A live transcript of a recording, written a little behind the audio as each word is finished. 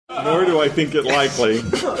Nor do I think it likely.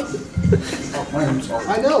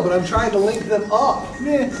 I know, but I'm trying to link them up.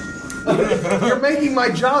 You're making my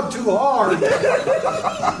job too hard.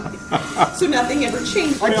 So nothing ever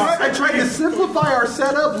changed. I tried to simplify our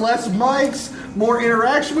setup, less mics, more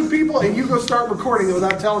interaction with people, and you go start recording it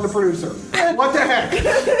without telling the producer. What the heck?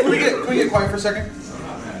 Can we get quiet for a second?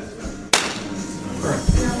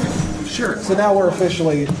 Sure. So now we're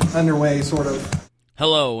officially underway, sort of.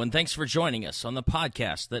 Hello, and thanks for joining us on the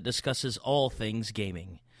podcast that discusses all things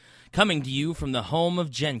gaming. Coming to you from the home of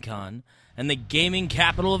GenCon and the gaming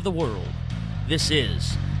capital of the world, this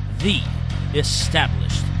is The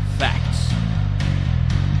Established Facts.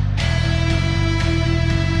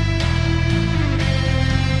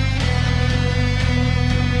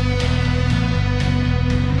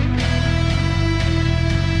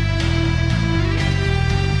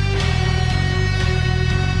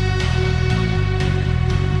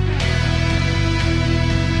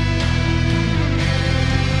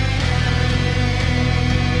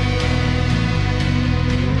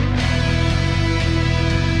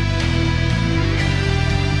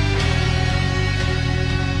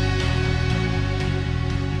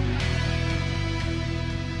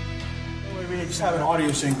 Have an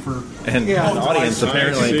audio sync for and an audience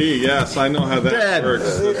apparently. See, yes, I know how that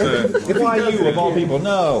works. Why you of all people?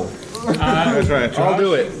 No. That's right. I'll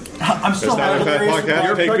do it. I'm still having a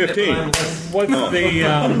podcast. Take 15. What's the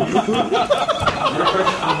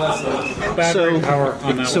battery power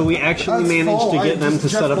on that? So we actually managed to get them to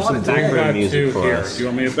set up some background music for us. Do you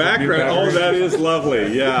want me to Background. Oh, that is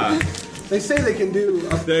lovely. Yeah. They say they can do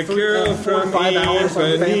the girl from 5 hours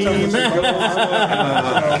on Phantom.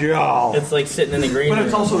 It's like sitting in the green room. But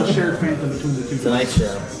it's also a shared Phantom between the two. It's a night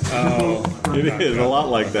show. Oh, it is a lot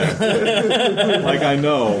like that. Like I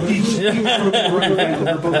know.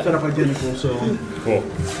 They're both set up identical, so cool.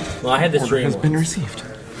 Well, I had this dream. Has been received.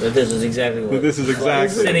 But this is exactly what. This is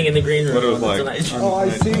exactly sitting in the green room. what it was on like. Tonight Show. Oh, I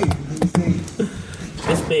see.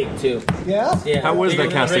 It's big too. Yeah? Yeah. How was bigger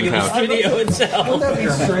that casting than the couch? Studio itself. Wouldn't that be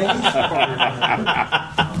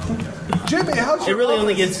strange? Jimmy, how's your It really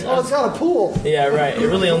only office? gets. Oh, it's got a pool. Yeah, right. It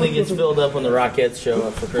really only gets filled up when the Rockettes show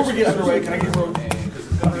up for before we Christmas. get underway, can I get road?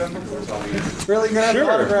 Really gonna have an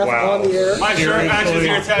autograph on the air? My shirt matches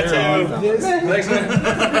your tattoo.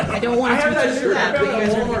 I don't want to do that, but you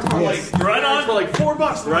guys are talking. Right on for like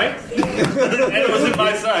 $4, right? And it wasn't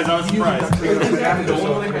my size. I was surprised.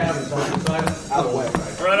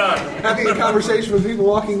 Right on. Having a conversation with people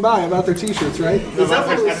walking by about their t-shirts, right? Is that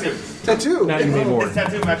what it was? Tattoo. Not anymore. This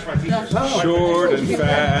tattoo matched my t-shirt. Short and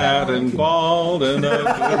fat and bald and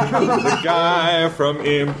ugly. The guy from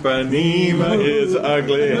Ipanema is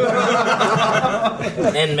ugly.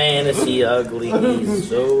 And man, is he ugly. He's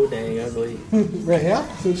so dang ugly. Right, yeah?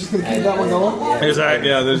 So just gonna keep that one going? There's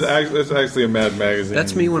actually a Mad magazine.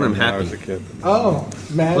 That's me when I'm from I happy. was a kid. Oh,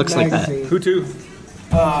 Mad Looks like that. Magazine. Who to?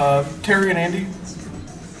 Terry and Andy,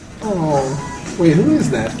 Oh, wait, who is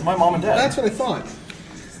that? my mom and dad. That's what I thought.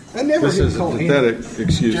 I never This hear is a called Andy. pathetic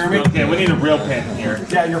excuse. Jeremy? Okay, we need a real pen here.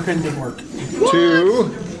 Yeah, your pen didn't work.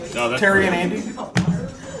 To No, that's Terry and Andy.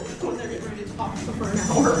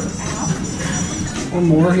 One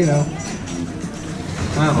more, you know.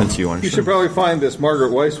 Wow. That's you, you should probably find this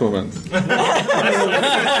Margaret Weiss woman.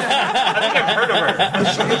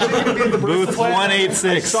 Booth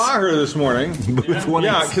 186. Saw her this morning. Booth 186.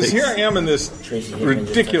 Yeah, because here I am in this Tracy Hickman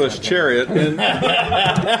ridiculous chariot, and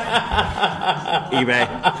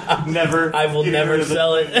eBay. never. I will never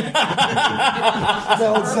sell it.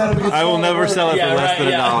 I will never sell it for Yeah, less right. than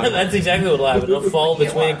Yeah, $1. that's exactly what will happen. It'll fall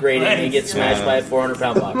between a grating and you get smashed by a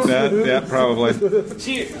 400-pound box. that probably.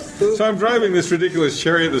 So I'm driving this ridiculous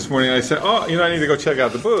chariot this morning. I said, "Oh, I need to go check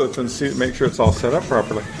out the booth and make sure it's all set up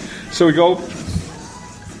properly." So we go.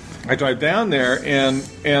 I drive down there and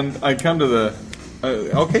I come to the.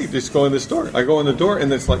 Okay, just go in this door. I go in the door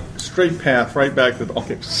and it's like straight path right back to the.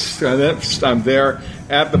 Okay, I'm there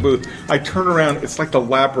at the booth. I turn around. It's like the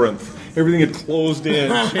labyrinth. Everything had closed in,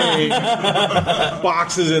 changed,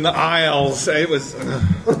 boxes in the aisles. It was.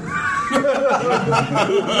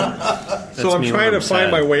 So I'm trying to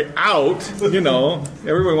find my way out.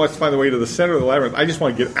 Everyone wants to find the way to the center of the labyrinth. I just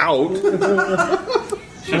want to get out.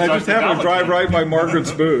 And I just happened to drive right by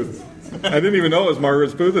Margaret's booth. I didn't even know it was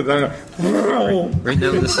Margaret's booth at the time. Right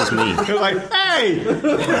now, this is me. It was like, hey!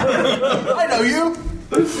 I know you.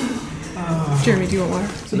 Jeremy, do you want water?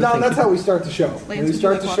 So, Don, that's how we start the show. We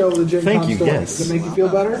start the show with a Gen Thank Con you, story. yes. Does it make you feel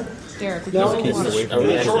better? Derek, would No? you like water? Are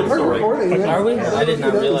we actually We're recording, yeah. Are we? I did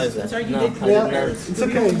not realize that. No, I didn't Yeah, notice. it's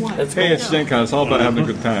okay. That's Hey, it's GenCon. It's all about having a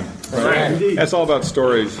good time. right. That's all about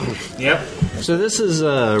stories. Yep. So this is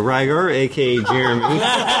Ragaar, a.k.a. Jeremy.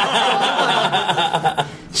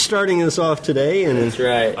 starting us off today, and That's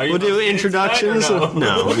right. we'll do introductions.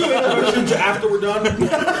 No. Introductions after we're done.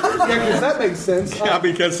 Yeah, because that makes sense. Yeah,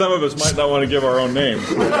 because some of us might not want to give our own names.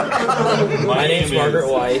 My name's Margaret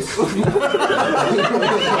Weiss.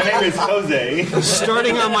 My name is Jose.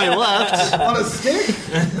 Starting on my left. On a stick?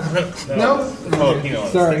 No? Oh, you know.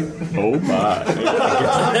 Sorry. Oh, my.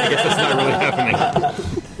 I guess that's not really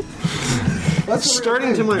happening.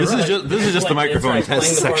 Starting to my right. This is just the microphone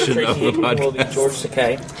test section of the Will be podcast. George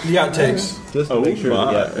Takei. The outtakes. Just to make sure.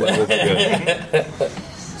 my.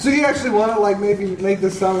 So do you actually want to like maybe make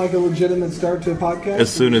this sound like a legitimate start to a podcast? As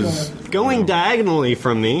soon as Going diagonally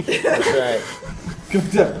from me. That's right.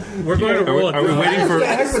 We're going to roll it. are we waiting for?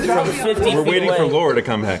 From 50 We're feet waiting away. for Laura to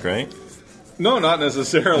come back, right? No, not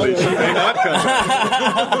necessarily. She may not come.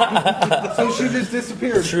 So she just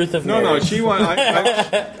disappeared. Truth of No, marriage. she wanted.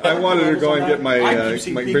 I wanted her to go and get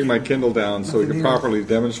bring my Kindle down so we could properly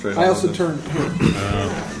demonstrate. I all also of this.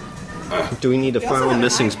 turned. Do we need to file a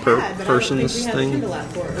missing persons thing?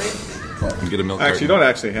 Get a milk Actually, you carton. don't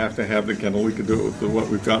actually have to have the Kindle. We could do it with what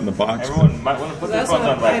we've got in the box. Everyone might want to put their phones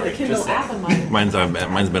on vibrate. Just saying. Mine's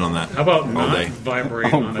been on that. How about all not day?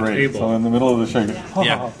 vibrate on a table? So in the middle of the show,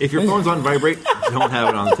 Yeah. If your phone's on vibrate, don't have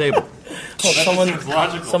it on the table.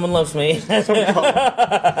 Someone loves me. I don't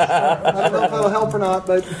know if it'll help or not,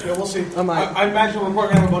 but Yeah, we'll see. I might. I imagine we're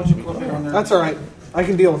probably going to have a bunch of clipping on there. That's all right. I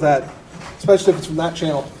can deal with that, especially if it's from that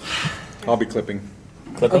channel. I'll be clipping.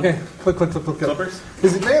 Clipping? Okay, click. Clippers?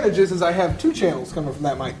 His advantage is I have two channels coming from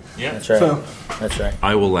that mic. Yeah. That's right. So That's right.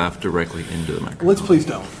 I will laugh directly into the microphone. let's please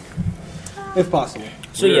don't, if possible.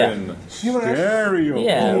 So yeah. You want to ask? Stereo.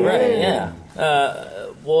 Yeah, right, yeah.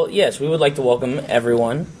 Well, yes, we would like to welcome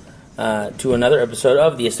everyone to another episode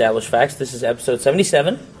of The Established Facts. This is episode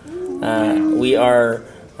 77. We are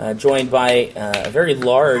joined by a very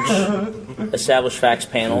large Established Facts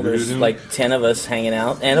panel. There's like 10 of us hanging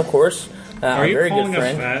out. And, of course, Are our you very calling good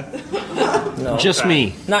us friend. fat? No, Just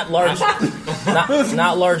me. not large,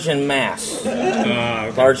 not large in mass,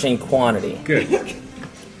 Okay. large in quantity. Good.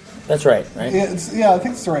 That's right, right? Yeah, I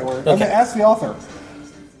think it's the right word. Okay. Okay, ask the author.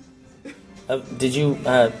 Did you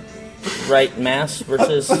write mass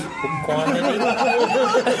versus quantity?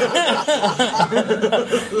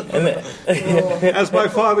 As my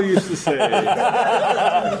father used to say,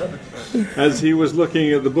 as he was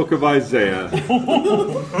looking at the book of Isaiah,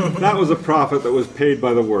 that was a prophet that was paid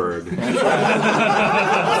by the word. That's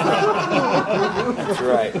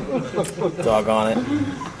right. Doggone it.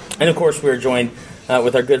 And of course, we're joined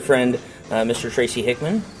with our good friend, Mr. Tracy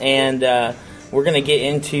Hickman, and we're going to get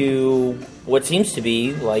into what seems to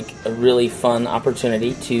be like a really fun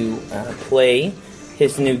opportunity to play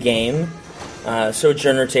his new game,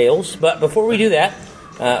 Sojourner Tales. But before we do that,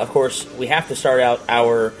 of course, we have to start out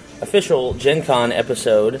our official GenCon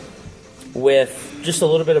episode with just a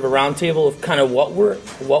little bit of a roundtable of kind of what we're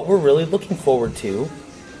really looking forward to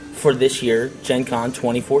for this year, GenCon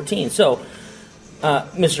 2014. So,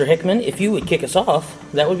 Mr. Hickman, if you would kick us off,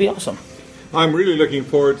 that would be awesome. I'm really looking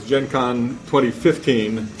forward to Gen Con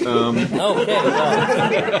 2015. Okay. Well,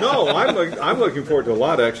 No, I'm looking forward to a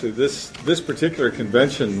lot, actually. This particular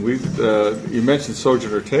convention, you mentioned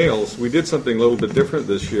Sojourner Tales. We did something a little bit different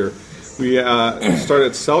this year. We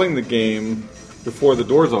started selling the game before the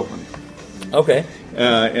doors opened. okay.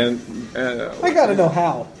 I got to know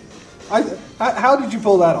how. How did you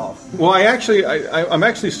pull that off? Well, I'm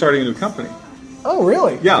actually starting a new company. Oh,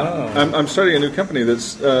 really? Yeah, I'm starting a new company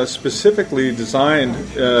that's specifically designed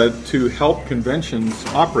to help conventions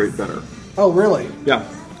operate better. Oh, really? Yeah.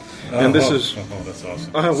 And this is... Oh, that's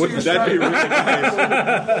awesome. Wouldn't that be really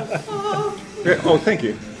nice? Oh, thank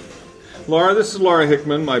you. Laura, this is Laura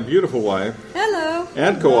Hickman, my beautiful wife. Hello.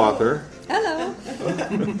 And co-author. Hello.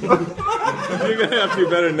 You're going to have to do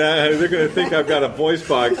better than that. They're going to think I've got a voice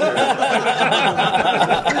box here.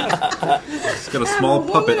 He's got a small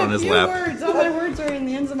puppet on his lap. Words. All my words are in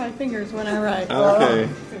the ends of my fingers when I write. Okay.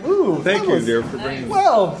 Ooh, Thank that you, was- dear, for bringing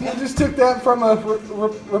Well, you just took that from a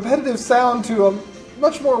repetitive sound to a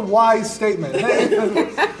much more wise statement.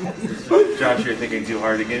 Josh, you're thinking too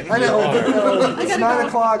hard again. I know. It's 9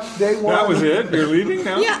 o'clock, day one. That was it? You're leaving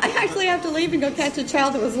now? Yeah, I actually have to leave and go catch a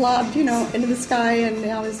child that was lobbed, into the sky, and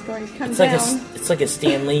now is going to come It's down. like a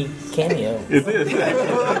Stan Lee cameo. It is. He just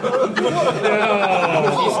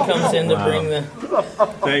comes in to bring the...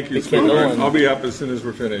 Thank you, Kindle sweetheart. and- I'll be up as soon as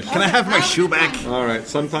we're finished. Can I have my shoe back? All right,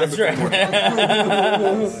 sometime. That's right.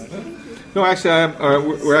 No,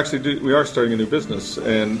 actually, we are starting a new business,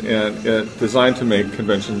 and designed to make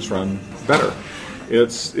conventions run better.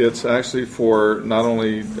 It's actually for not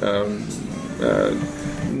only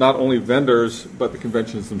vendors but the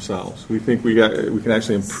conventions themselves. We think we can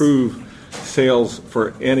actually improve sales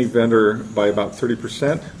for any vendor by about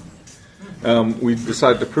 30%. We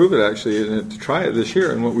decided to prove it actually and to try it this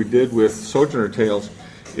year. And what we did with Sojourner Tales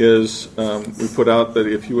is we put out that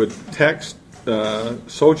if you would text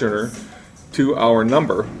Sojourner to our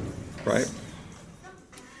number, right,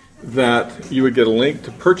 that you would get a link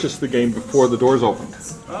to purchase the game before the doors opened.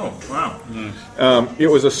 Oh, wow. It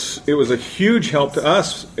was a huge help to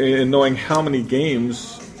us in knowing how many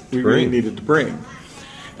games we really needed to bring.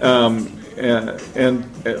 And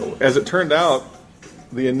as it turned out,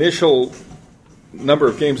 the initial number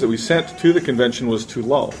of games that we sent to the convention was too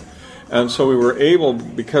low. And so we were able,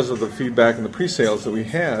 because of the feedback and the pre-sales that we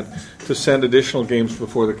had, to send additional games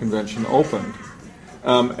before the convention opened.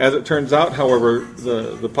 As it turns out, however,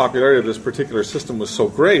 the popularity of this particular system was so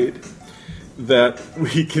great that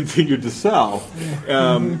we continued to sell.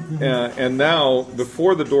 And now,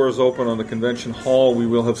 before the doors open on the convention hall, we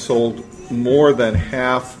will have sold more than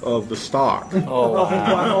half of the stock. Oh,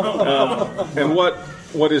 wow. And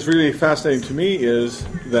what is really fascinating to me is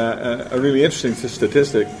that, a really interesting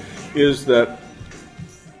statistic, is that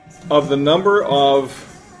of the number of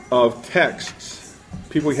texts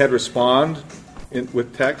people had respond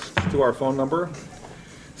with text to our phone number,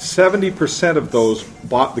 70% of those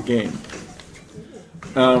bought the game.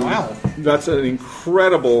 Wow. That's an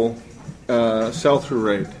incredible sell-through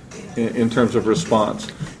rate in terms of response.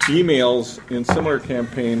 Emails in similar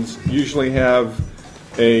campaigns usually have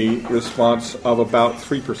a response of about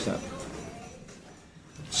 3%.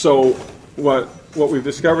 So what we've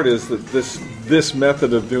discovered is that this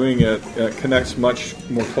method of doing it connects much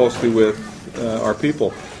more closely with our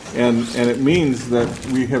people. And it means that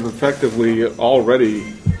we have effectively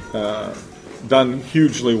already done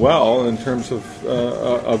hugely well in terms of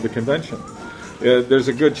the convention. There's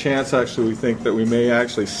a good chance, actually, we think that we may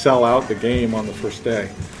actually sell out the game on the first day.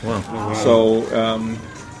 Wow. So,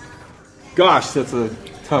 gosh, that's a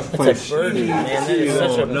tough place. That's a burden, man. That is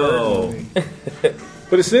such a burden.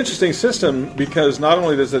 But it's an interesting system because not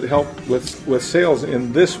only does it help with sales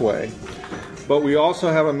in this way, but we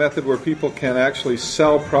also have a method where people can actually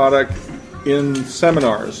sell product in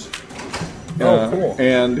seminars cool.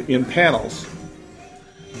 and in panels,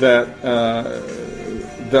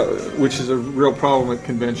 which is a real problem at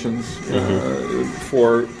conventions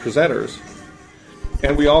for presenters.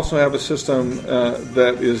 And we also have a system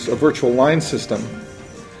that is a virtual line system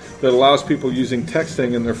that allows people using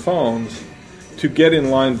texting in their phones to get in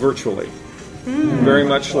line virtually, very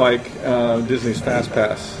much like Disney's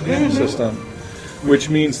FastPass system, which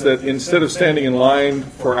means that instead of standing in line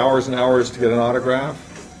for hours and hours to get an autograph,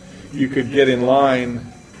 you could get in line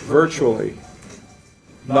virtually,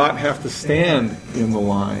 not have to stand in the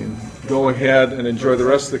line, go ahead and enjoy the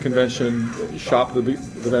rest of the convention, shop the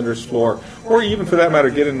vendor's floor, or even for that matter,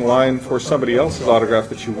 get in line for somebody else's autograph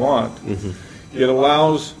that you want.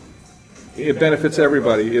 It benefits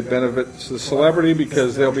everybody. It benefits the celebrity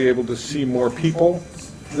because they'll be able to see more people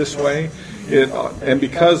this way. And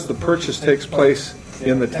because the purchase takes place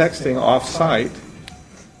in the texting off-site,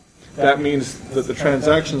 that means that the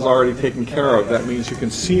transaction's already taken care of. That means you can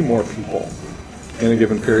see more people in a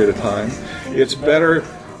given period of time. It's better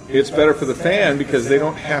for the fan because they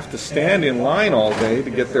don't have to stand in line all day to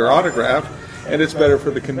get their autograph, and it's better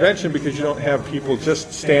for the convention because you don't have people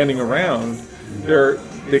just standing around.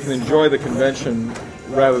 They can enjoy the convention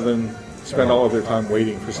rather than spend all of their time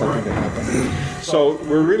waiting for something to happen. So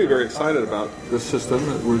we're really very excited about this system,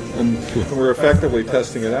 and we're effectively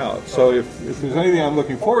testing it out. So if there's anything I'm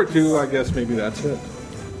looking forward to, I guess maybe that's it.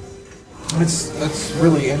 That's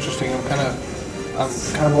really interesting. I'm kind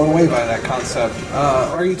of blown away by that concept.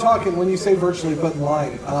 Are you talking, when you say virtually put in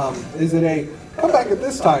line, is it a come back at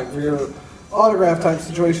this time for your autograph type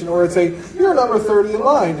situation, or it's a you're number 30 in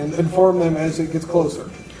line and inform them as it gets closer?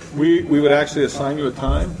 We would actually assign you a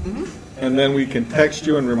time, and then we can text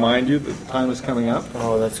you and remind you that the time is coming up.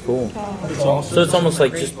 Oh, that's cool. So it's almost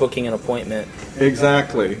like just booking an appointment.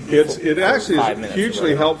 Exactly. It actually is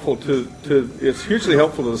hugely helpful to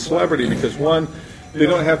the celebrity because one, they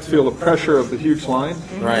don't have to feel the pressure of the huge line.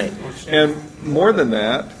 Right. And more than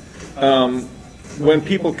that, when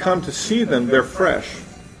people come to see them, they're fresh.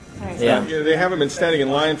 Yeah. They haven't been standing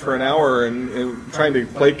in line for an hour and trying to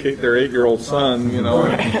placate their 8-year-old son,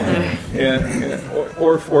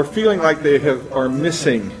 or feeling like they are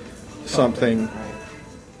missing something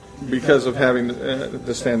because of having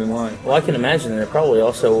to stand in line. Well, I can imagine they're probably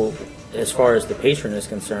also, as far as the patron is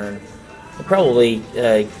concerned, it probably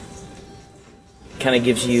kind of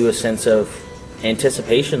gives you a sense of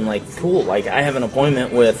anticipation, like, cool, like I have an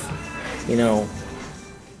appointment with,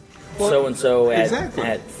 so and so Exactly.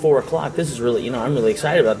 at 4 o'clock. This is really, I'm really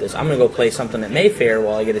excited about this. I'm going to go play something at Mayfair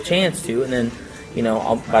while I get a chance to, and then,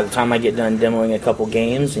 by the time I get done demoing a couple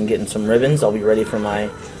games and getting some ribbons, I'll be ready for my.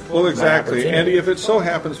 Well, exactly. opportunity. And if it so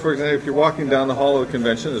happens, for example, if you're walking down the hall of the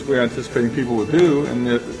convention, as we're anticipating people would do,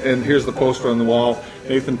 and here's the poster on the wall,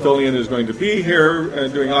 Nathan Fillion is going to be here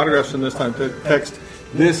doing autographs, and this time to text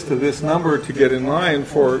this to this number to get in line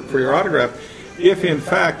for your autograph. If, in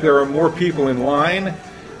fact, there are more people in line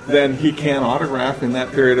than he can autograph in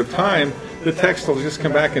that period of time, the text will just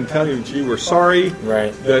come back and tell you, gee, we're sorry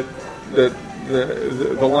that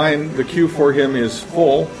the line, the queue for him is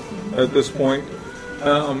full at this point,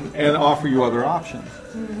 and offer you other options.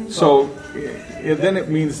 So then it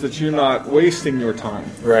means that you're not wasting your time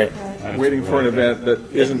waiting for an event that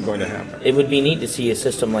isn't going to happen. It would be neat to see a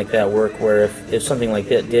system like that work where if something like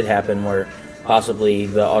that did happen where possibly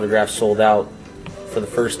the autographs sold out for the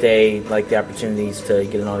first day, like the opportunities to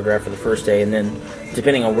get an autograph for the first day, and then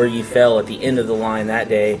depending on where you fell at the end of the line that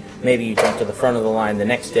day, maybe you jump to the front of the line the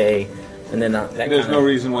next day, and then there's no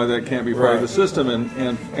reason why that can't be part of the system.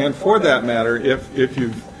 And for that matter, if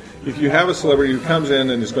you have a celebrity who comes in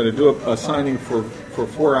and is going to do a signing for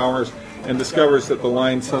 4 hours and discovers that the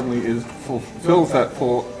line suddenly fills that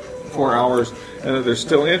full 4 hours, and that there's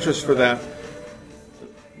still interest for that,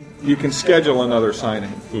 you can schedule another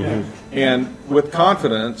signing, and with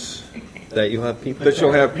confidence that you'll have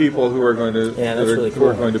people who are going to who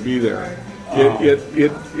are going to be there.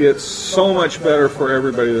 It's so much better for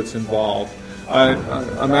everybody that's involved.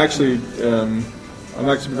 I'm actually going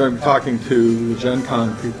to be talking to the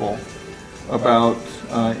GenCon people about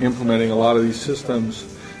implementing a lot of these systems.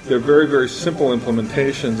 They're very, very simple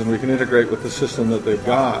implementations, and we can integrate with the system that they've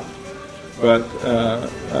got. But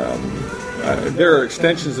there are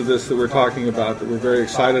extensions of this that we're talking about that we're very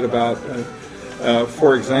excited about.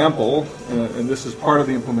 For example, and this is part of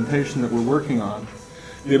the implementation that we're working on,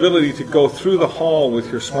 the ability to go through the hall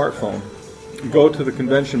with your smartphone, go to the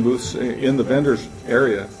convention booths in the vendors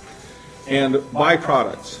area, and buy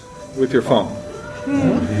products with your phone.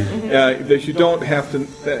 That you don't have to,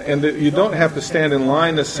 and that you don't have to stand in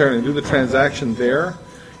line necessarily and do the transaction there.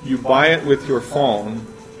 You buy it with your phone.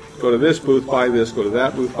 Go to this booth, buy this. Go to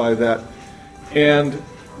that booth, buy that, and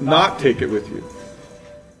not take it with you.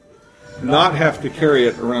 Not have to carry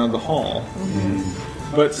it around the hall,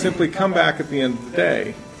 but simply come back at the end of the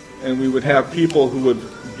day, and we would have people who would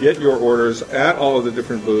get your orders at all of the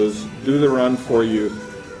different booths, do the run for you,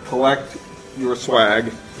 collect your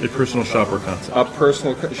swag. A personal shopper concept. A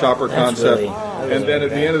personal shopper concept. And then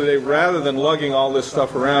at the end of the day, rather than lugging all this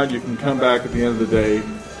stuff around, you can come back at the end of the day,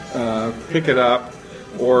 pick it up,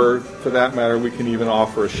 or for that matter, we can even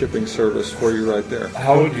offer a shipping service for you right there.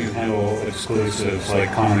 How would you handle exclusives,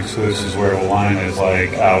 like common exclusives, where the line is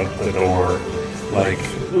like out the door? Like,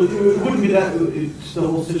 it wouldn't be that. It's the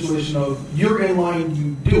whole situation of you're in line,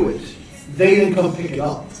 you do it, they then come pick it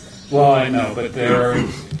up. Well, I know, but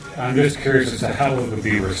I'm just curious as to how it would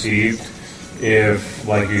be received if,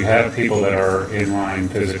 like, you have people that are in line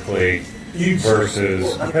physically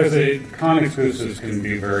versus, because con exclusives can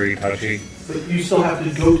be very touchy. But you still have to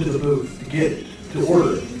go to the booth to get it, to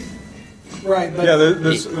order it. Right. But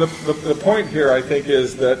the point here, I think,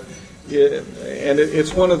 is that,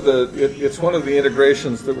 it's one of the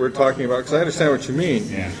integrations that we're talking about, because I understand what you mean.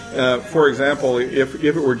 Yeah. For example, if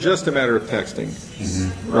it were just a matter of texting,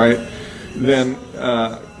 right, then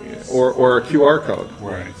or a QR code,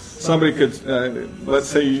 right. Somebody could, let's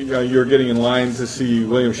say you're getting in line to see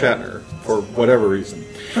William Shatner for whatever reason,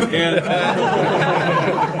 and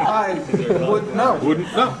I wouldn't know.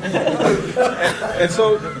 Wouldn't know. And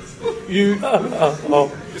so you,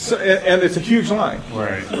 and it's a huge line,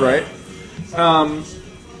 right?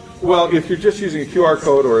 Well, if you're just using a QR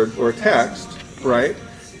code or text, right,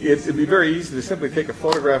 it'd be very easy to simply take a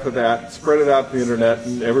photograph of that, spread it out to the internet,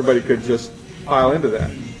 and everybody could just pile into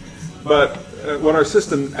that. But what our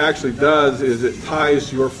system actually does is it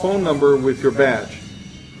ties your phone number with your badge.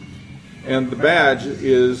 And the badge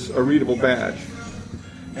is a readable badge.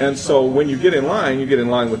 And so when you get in line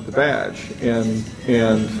with the badge. And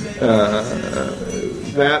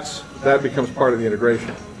that becomes part of the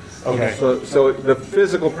integration. Okay. So the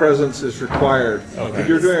physical presence is required. Okay. If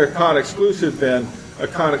you're doing a con exclusive, then a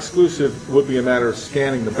con exclusive would be a matter of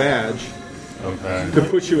scanning the badge. Okay. To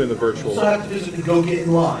put you in the virtual. You still have to physically go get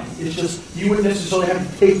in line. It's just you wouldn't necessarily have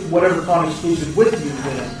to take whatever con exclusive with you.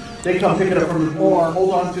 Then they come pick it up from the bar,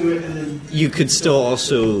 hold on to it, and then you could still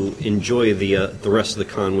also enjoy the rest of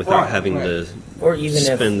the con without having to or even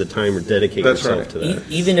spend the time or dedicate yourself to that.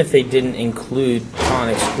 Even if they didn't include con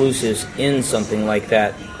exclusives in something like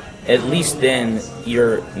that, at least then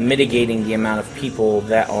you're mitigating the amount of people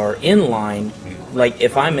that are in line. Like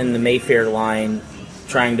if I'm in the Mayfair line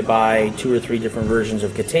trying to buy 2 or 3 different versions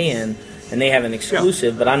of Catan, and they have an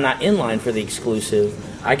exclusive, but I'm not in line for the exclusive,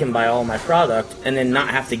 I can buy all my product and then not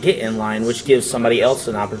have to get in line, which gives somebody else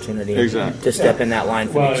an opportunity to step in that line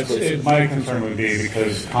for the exclusive. My concern would be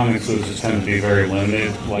because con exclusives tend to be very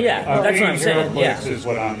limited. Like, that's what I'm saying. Is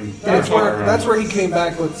what I'm that's where he came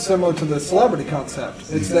back with similar to the celebrity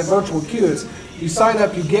concept. It's that virtual queue. Is you sign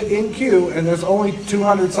up, you get in queue, and there's only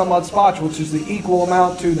 200 some odd spots, which is the equal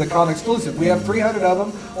amount to the con exclusive. We have 300 of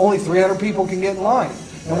them. Only 300 people can get in line.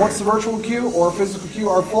 And once the virtual queue or physical queue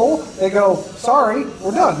are full, they go, sorry,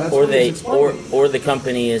 we're done. That's or what they he's explaining. or the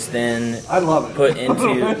company is then I love it. put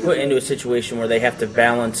into a situation where they have to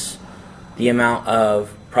balance the amount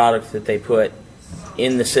of product that they put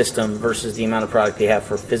in the system versus the amount of product they have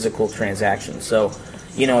for physical transactions. So,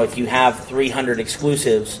 if you have 300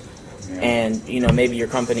 exclusives and, maybe your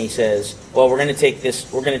company says, well, we're going to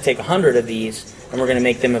take 100 of these and we're going to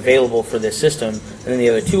make them available for this system, and then the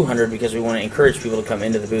other 200, because we want to encourage people to come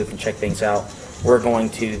into the booth and check things out, we're going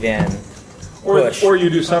to then push. Or you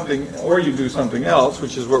do something else,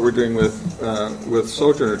 which is what we're doing with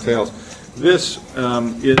Sojourner Tales. This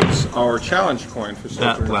is our challenge coin for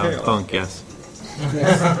Sojourner That Tales. loud funk, yes.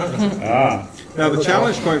 Now the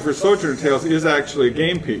challenge coin for Sojourner Tales is actually a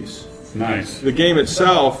game piece. Nice. The game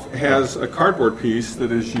itself has a cardboard piece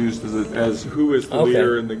that is used as who is the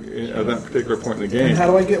leader at that particular point in the game. And how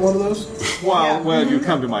do I get one of those? Well, you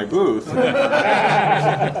come to my booth.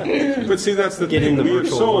 But see, that's the thing.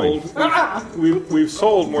 We've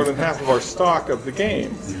sold more than half of our stock of the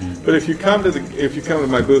game. But if you come to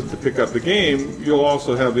my booth to pick up the game, you'll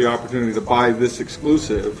also have the opportunity to buy this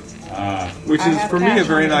exclusive. Which is, for me, a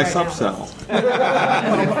very nice upsell.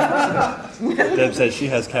 Deb says she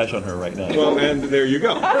has cash on her right now. Well, and there you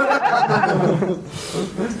go.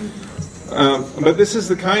 But this is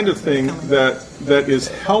the kind of thing that is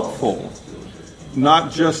helpful, not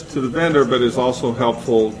just to the vendor, but is also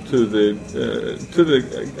helpful to the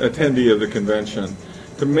attendee of the convention,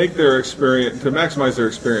 to make their experience, to maximize their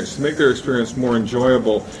experience, to make their experience more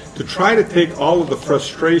enjoyable, to try to take all of the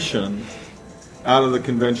frustration out of the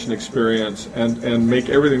convention experience and make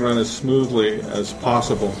everything run as smoothly as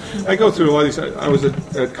possible. I go through a lot of these. I was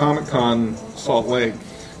at Comic-Con Salt Lake.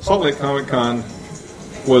 Salt Lake Comic-Con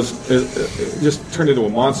was just turned into a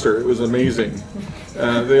monster. It was amazing.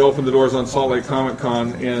 They opened the doors on Salt Lake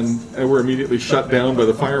Comic-Con and were immediately shut down by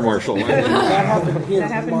the fire marshal. That happened here. That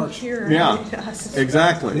happened here. Yeah, To us.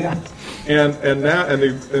 exactly. Yeah. And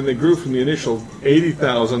they grew from the initial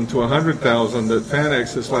 80,000 to 100,000 at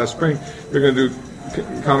FanX this last spring. They're going to do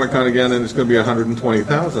Comic-Con again, and it's going to be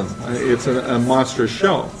 120,000. It's a monstrous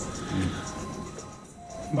show.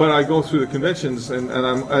 But I go through the conventions, and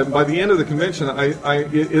by the end of the convention,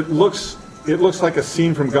 it looks like a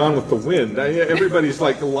scene from Gone with the Wind. Everybody's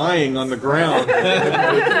like lying on the ground,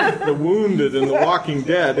 the wounded and the Walking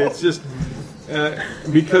Dead. It's just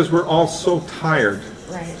because we're all so tired.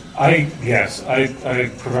 Right. I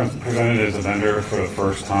presented as a vendor for the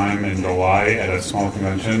first time in July at a small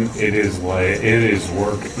convention. It is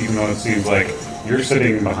work, even though it seems like you're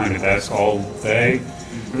sitting behind a desk all day.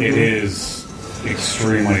 Mm-hmm. It is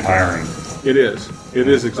extremely tiring. It is. It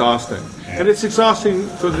is exhausting, and it's exhausting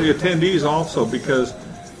for the attendees also because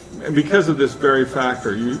of this very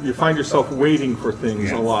factor. You find yourself waiting for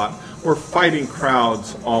things a lot. We're fighting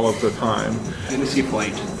crowds all of the time. Fantasy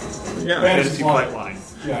Flight. Yeah. Fantasy Flight line.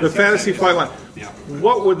 The Fantasy Flight line. Yeah.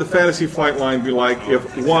 What would the Fantasy Flight line be like if,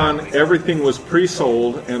 one, everything was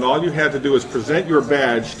pre-sold and all you had to do is present your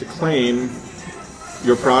badge to claim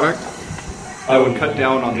your product? I would cut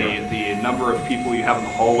down on the number of people you have in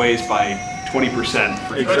the hallways by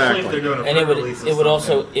 20%. Exactly. And it would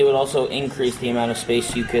also increase the amount of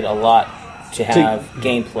space you could allot to have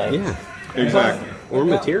gameplay. Yeah. Exactly. Or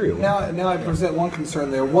material. Now I present one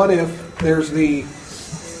concern there. What if there's the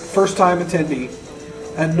first-time attendee,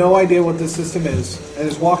 had no idea what this system is, and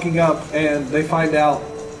is walking up and they find out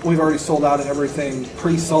we've already sold out of everything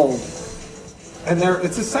pre-sold. And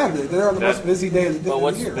it's a Saturday. They're on the most busy day of the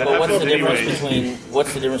year. But what's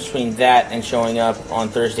the difference between that and showing up on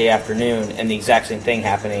Thursday afternoon and the exact same thing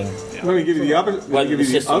happening? Let me give you the other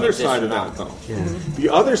side of that, though. Yeah. The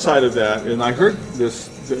other side of that, and I heard this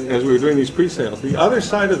as we were doing these pre-sales, the other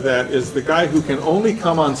side of that is the guy who can only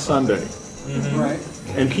come on Sunday. Mm-hmm. Right.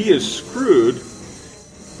 And he is screwed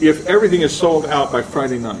if everything is sold out by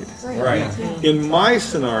Friday night. Right. In my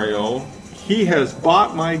scenario, he has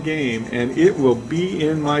bought my game and it will be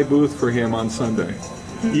in my booth for him on Sunday.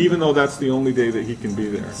 even though that's the only day that he can be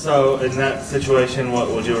there. So in that situation, what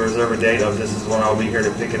would you reserve a date of? This is when I'll be here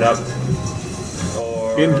to pick it up.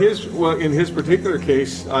 Or In his particular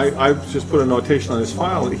case, I just put a notation on his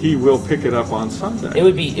file that he will pick it up on Sunday. It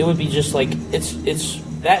would be just like it's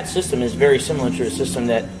that system is very similar to a system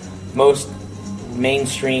that most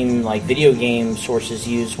mainstream like video game sources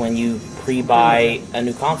use when you pre-buy a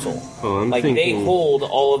new console. They hold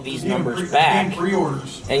all of these numbers back,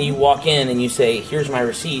 pre-orders, and you walk in and you say, "Here's my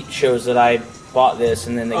receipt, shows that I bought this,"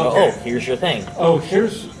 and then they go, "Oh, here's your thing." Oh,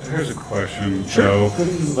 here's a question. So,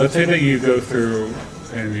 let's say that you go through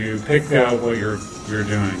and you pick out what you're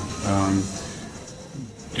doing.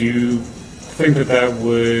 Do you think that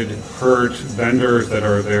would hurt vendors that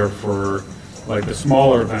are there for, like the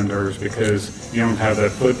smaller vendors, because you don't have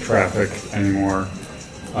that foot traffic anymore?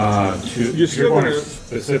 You're going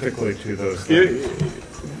specifically to those things.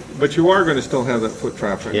 But you are going to still have that foot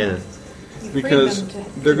traffic. Yeah. Because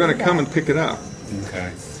they're going to come and pick it up.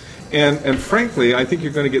 Okay. And frankly, I think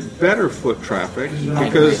you're going to get better foot traffic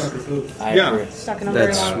because Stuck in a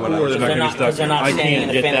very long Because they're not staying in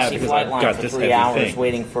a fantasy flight line for 3 hours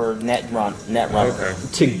waiting for net run. Okay.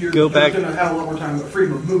 To go back, going to have a lot more time with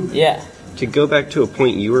freedom of movement. Yeah. To go back to a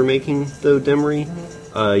point you were making, though, Demaree,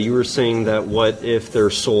 you were saying that what if they're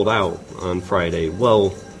sold out on Friday?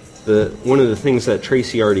 Well, one of the things that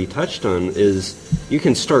Tracy already touched on is you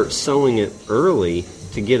can start selling it early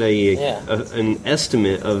to get an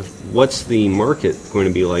estimate of what's the market going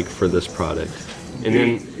to be like for this product. And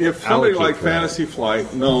then if somebody like Fantasy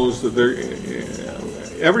Flight knows that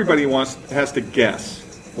everybody has to guess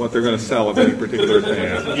what they're going to sell of any particular thing.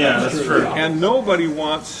 Yeah, that's true. And nobody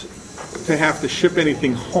wants to have to ship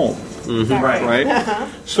anything home. Mm-hmm. Right?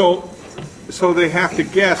 So they have to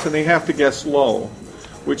guess, and they have to guess low,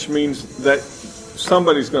 which means that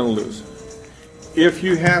somebody's going to lose. If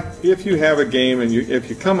you have a game and if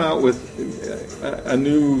you come out with a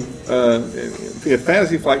new, if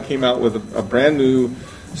Fantasy Flight came out with a brand new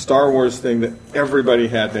Star Wars thing that everybody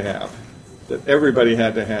had to have,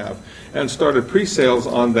 and started pre-sales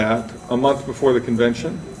on that a month before the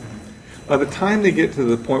convention, by the time they get to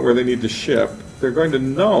the point where they need to ship, they're going to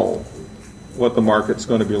know what the market's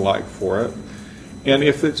going to be like for it. And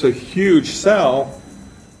if it's a huge sell,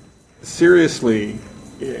 seriously,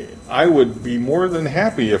 I would be more than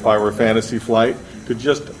happy if I were Fantasy Flight to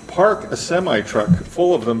just park a semi-truck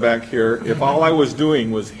full of them back here if all I was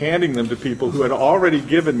doing was handing them to people who had already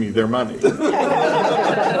given me their money. Yeah,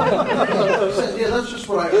 that's just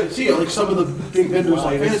what I see. Like some of the big vendors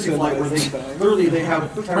like Fantasy Flight, where they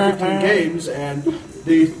have 10 or 15 games and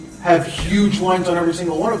they have huge lines on every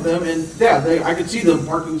single one of them. And I could see them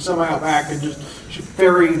parking semi out back and just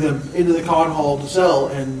ferrying them into the con hall to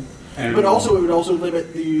sell. But also it would also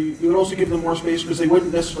it would also give them more space because they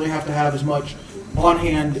wouldn't necessarily have to have as much on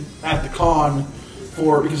hand at the con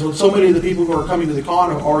because so many of the people who are coming to the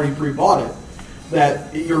con have already pre-bought it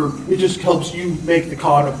that it just helps you make the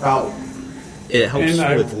con about. It helps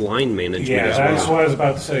with line management as well. Yeah, that's what I was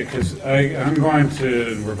about to say, because I'm going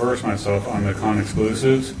to reverse myself on the con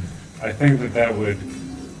exclusives. I think that would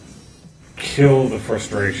kill the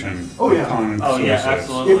frustration of con exclusives. Oh yeah,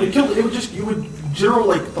 absolutely. You would zero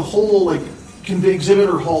like the whole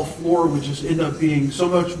exhibitor hall floor would just end up being so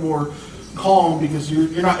much more calm because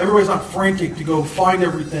everybody's not frantic to go find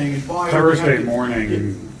everything and buy Thursday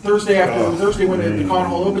morning. Thursday when the con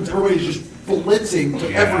hall opens, everybody's just blitzing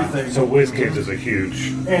to everything. So WizKids is a huge.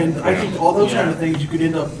 And I think all those kind of things you could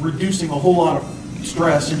end up reducing a whole lot of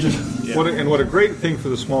stress and just. What a great thing for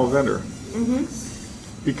the small vendor. Mm-hmm.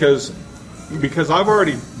 Because I've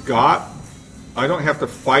already I don't have to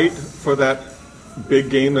fight for that big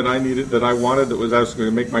game that I wanted that was actually going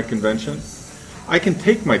to make my convention. I can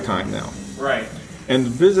take my time now. Right. And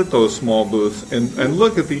visit those small booths and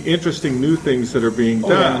look at the interesting new things that are being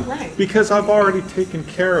done because I've already taken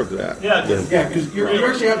care of that. Yeah, because you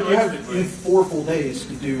actually have 4 full days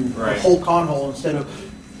to do a whole con hall instead of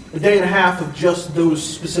a day and a half of just those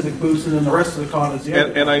specific booths, and then the rest of the con is the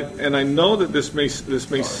other. And I know that this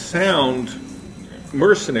may sound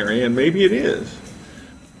mercenary, and maybe it is,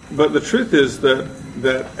 but the truth is that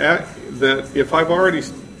if I've already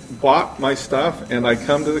bought my stuff and I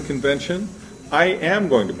come to the convention, I am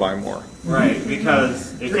going to buy more. Right,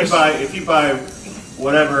 because if you buy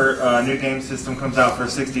whatever new game system comes out for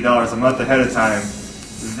 $60 a month ahead of time,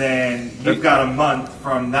 then you've got a month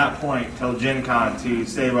from that point till GenCon to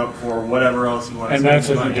save up for whatever else you want to And save that's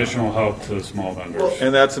an money. additional help to the small vendors.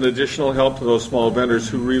 And that's an additional help to those small vendors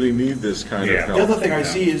who really need this kind of help. The other thing I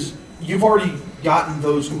see is you've already gotten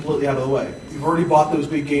those completely out of the way. You've already bought those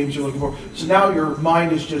big games you're looking for. So now your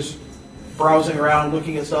mind is just browsing around,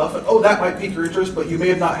 looking at stuff, and that might pique your interest, but you may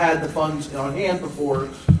have not had the funds on hand before,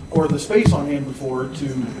 or the space on hand before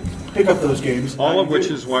to pick up those games. All of which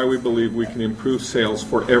is why we believe we can improve sales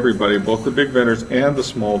for everybody, both the big vendors and the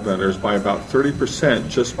small vendors, by about 30%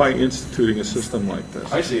 just by instituting a system like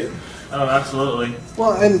this. I see it. Oh, absolutely.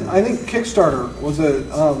 Well, and I think Kickstarter was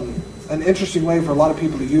an interesting way for a lot of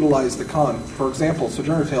people to utilize the con. For example,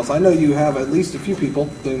 Sojourner Tales. I know you have at least a few people,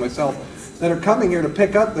 including myself, that are coming here to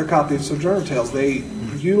pick up their copy of Sojourner Tales. They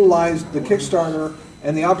utilized the Kickstarter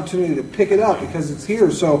and the opportunity to pick it up because it's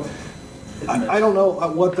here. So I don't know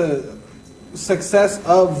what the success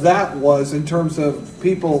of that was in terms of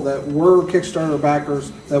people that were Kickstarter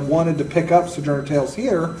backers that wanted to pick up Sojourner Tales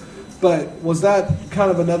here. But was that kind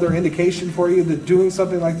of another indication for you that doing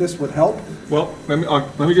something like this would help? Well, let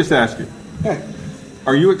me just ask you. Okay.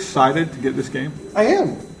 Are you excited to get this game? I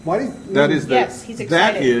am. Why do you... Yes, he's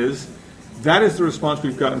excited. That is the response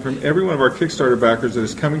we've gotten from every one of our Kickstarter backers that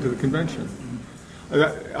is coming to the convention.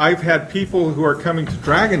 I've had people who are coming to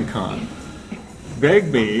DragonCon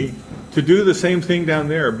beg me to do the same thing down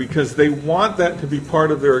there because they want that to be part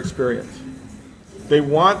of their experience. They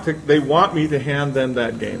want me to hand them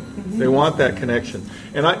that game. Mm-hmm. They want that connection,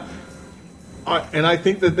 and I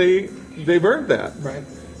think that they've earned that. Right.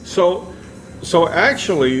 So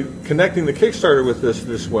actually connecting the Kickstarter with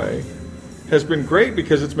this way has been great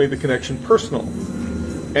because it's made the connection personal,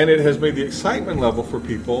 and it has made the excitement level for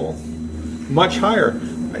people much higher.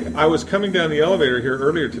 I was coming down the elevator here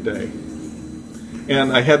earlier today,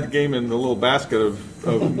 and I had the game in the little basket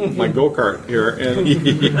of my go-kart here, and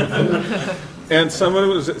and somebody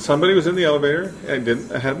was in the elevator and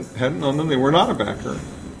hadn't known them. They were not a backer,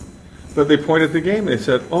 but they pointed at the game and they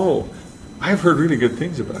said, "Oh, I've heard really good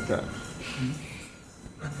things about that."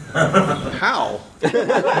 How? Did you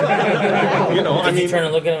turn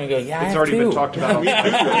and look at him and go, "Yeah, it's already been talked about." We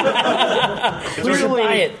should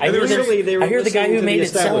buy it. I hear the guy who made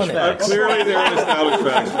it selling it. Clearly, they're an established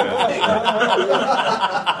facts fan.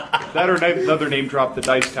 That or another name drop. The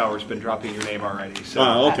Dice Tower's been dropping your name already. So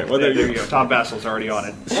okay. Well, there you go. Tom Bassel's already on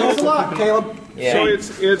it. Thanks a lot, Caleb. Yeah. So it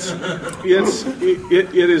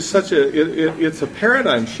is such it's a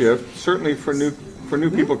paradigm shift, certainly for new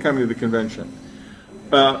people coming to the convention.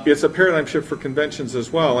 It's a paradigm shift for conventions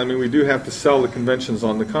as well. I mean, we do have to sell the conventions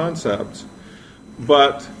on the concepts,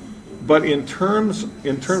 but in terms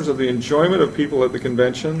of the enjoyment of people at the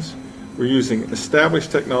conventions, we're using established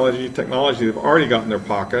technology they've already got in their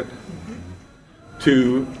pocket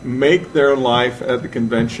to make their life at the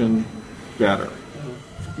convention better,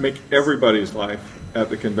 make everybody's life at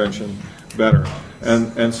the convention better,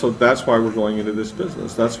 and so that's why we're going into this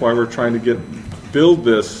business. That's why we're trying to build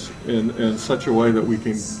this in such a way that we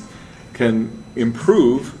can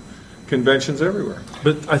improve conventions everywhere.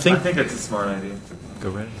 But I think it's a smart idea. Go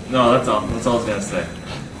right. No, that's all I was going to say.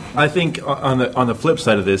 I think on the flip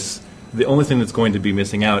side of this, the only thing that's going to be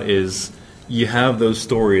missing out is you have those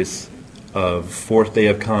stories of fourth day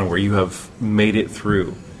of con where you have made it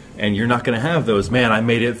through, and you're not going to have those. Man, I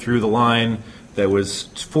made it through the line that was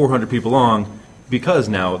 400 people long. Because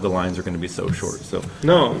now the lines are going to be so short. So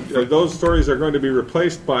no, those stories are going to be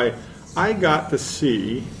replaced by, I got to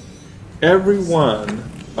see every one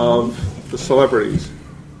of the celebrities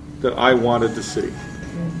that I wanted to see.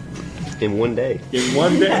 In one day. In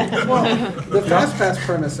one day. Well, the Fast Pass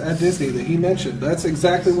premise at Disney that he mentioned, that's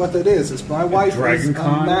exactly what that is. It's my wife is a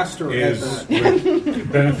master at that.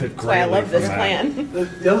 Benefit That's why I love this from plan.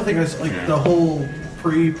 The other thing is the whole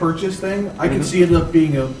pre-purchase thing. I could see it up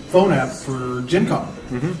being a phone app for GenCon,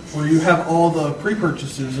 where you have all the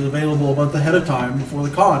pre-purchases available a month ahead of time before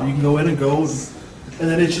the con. You can go in and go, and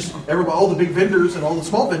then it's just everybody, all the big vendors and all the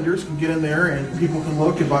small vendors can get in there, and people can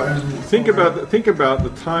look and buy. Think about the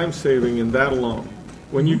time saving in that alone.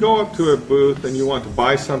 When you go up to a booth and you want to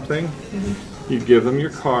buy something, you give them your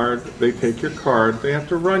card. They take your card. They have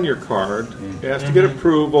to run your card. It has to get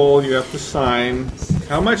approval. You have to sign.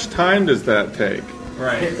 How much time does that take?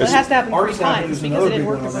 Right. Well, it has to happen 3 Artist app times is because another it didn't big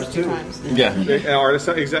work the one on first that, 2 too. times. Yeah,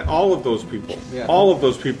 artists, all of those people. Yeah. All of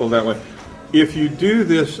those people that way. If you do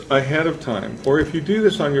this ahead of time, or if you do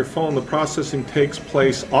this on your phone, the processing takes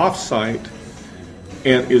place off-site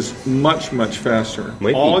and is much, much faster.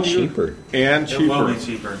 Might be cheaper. And cheaper. It will be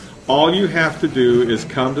cheaper. All you have to do is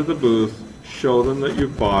come to the booth, show them that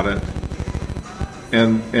you've bought it,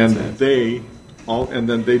 and then they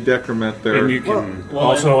decrement their. And you can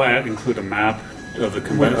also include a map of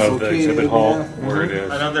the exhibit hall where it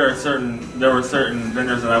is. I know there were certain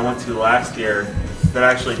vendors that I went to last year that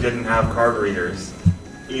actually didn't have card readers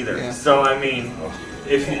either. Yeah. So I mean,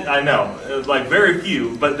 I know it was like very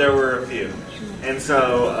few, but there were a few, and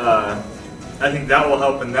so I think that will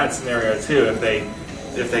help in that scenario too. If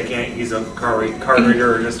they can't use a card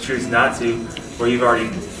reader or just choose not to, where you've already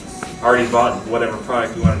bought whatever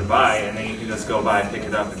product you wanted to buy, and then you can just go by, pick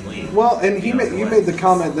it up, and leave. Well, and you made the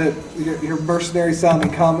comment that your mercenary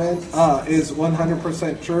sounding comment is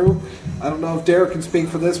 100% true. I don't know if Derek can speak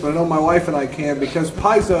for this, but I know my wife and I can, because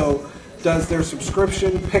Paizo does their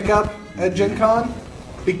subscription pickup at GenCon.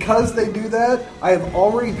 Because they do that, I have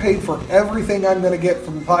already paid for everything I'm going to get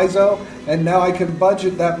from Paizo, and now I can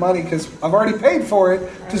budget that money because I've already paid for it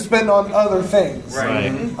to spend on other things.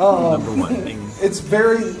 Right. Number one thing. It's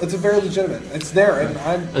very legitimate. It's there, and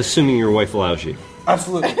I'm assuming your wife allows you.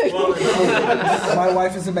 Absolutely. My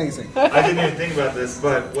wife is amazing. I didn't even think about this,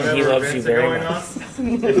 but whenever events are going on,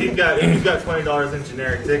 if you've got $20 in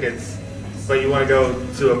generic tickets, but you want to go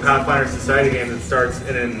to a Pathfinder Society game that starts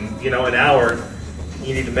in an hour,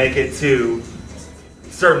 you need to make it to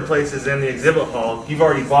certain places in the exhibit hall. You've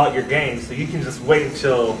already bought your game, so you can just wait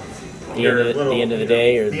until the end of the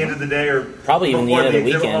day, or probably even the end of the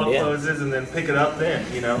weekend. Hall closes, and then pick it up then.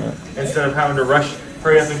 Instead of having to rush,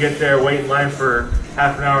 hurry up and get there, wait in line for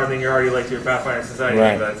half an hour, and then you're already late to your Pathfinder Society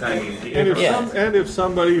game by the time you get and if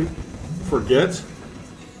somebody forgets,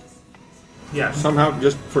 somehow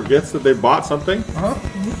just forgets that they bought something.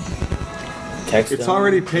 Text it's them,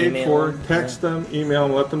 already paid for. Text them, email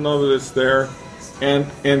them, let them know that it's there,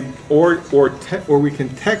 or we can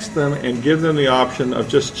text them and give them the option of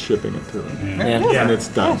just shipping it to them, and it's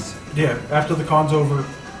done. Yeah, after the con's over,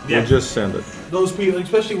 we'll just send it. Those people,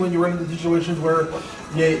 especially when you run into situations where,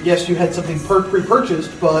 yes, you had something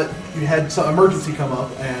pre-purchased, but you had some emergency come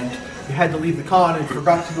up and you had to leave the con and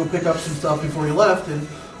forgot to go pick up some stuff before you left, and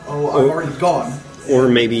I'm already gone. Or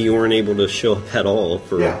maybe you weren't able to show up at all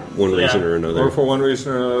for one reason or another. Or for one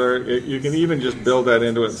reason or another. You can even just build that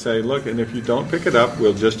into it and say, look, and if you don't pick it up,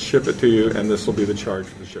 we'll just ship it to you, and this will be the charge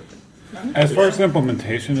for the shipping. As far as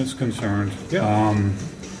implementation is concerned, are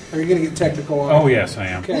you going to get technical on Oh, it? yes, I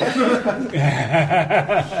am. Okay.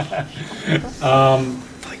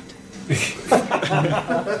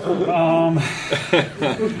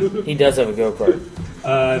 He does have a go-kart.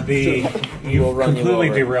 You completely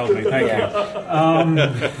derailed me. Thank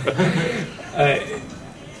you.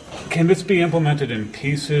 Can this be implemented in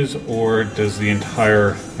pieces, or does the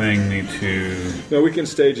entire thing need to... No, we can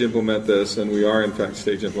stage implement this, and we are, in fact,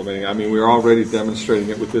 stage implementing. I mean, we're already demonstrating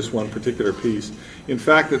it with this one particular piece. In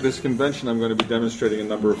fact, at this convention, I'm going to be demonstrating a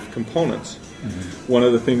number of components. Mm-hmm. One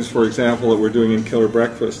of the things, for example, that we're doing in Killer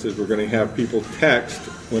Breakfast is we're going to have people text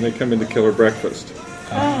when they come into Killer Breakfast.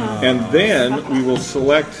 And then we will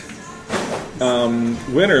select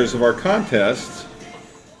winners of our contests.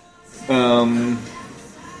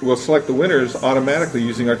 We'll select the winners automatically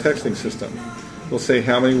using our texting system. We'll say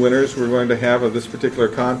how many winners we're going to have of this particular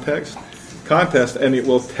contest, and it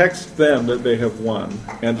will text them that they have won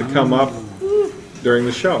and to come up during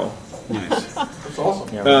the show. Nice. That's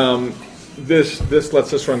awesome. This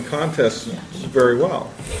lets us run contests very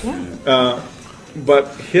well.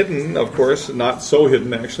 But hidden, of course, not so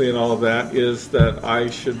hidden actually in all of that, is that I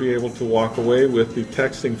should be able to walk away with the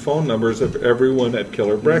texting phone numbers of everyone at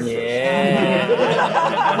Killer Breakfast. Yeah.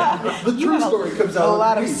 The true story comes out. A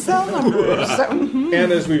lot of cell numbers.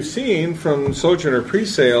 And as we've seen from Sojourner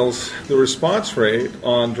pre-sales, the response rate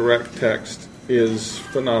on direct text is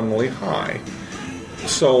phenomenally high.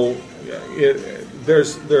 So there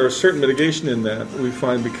are certain mitigation in that. We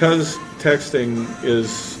find because texting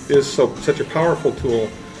is such a powerful tool,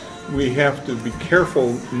 we have to be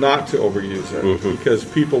careful not to overuse it because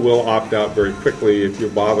people will opt out very quickly if you're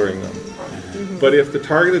bothering them. But if the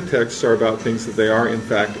targeted texts are about things that they are in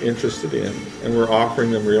fact interested in and we're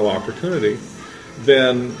offering them real opportunity,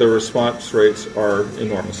 then the response rates are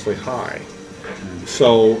enormously high.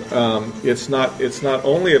 So it's not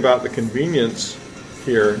only about the convenience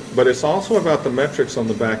here, but it's also about the metrics on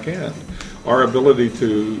the back end, our ability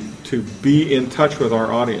to be in touch with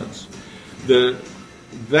our audience.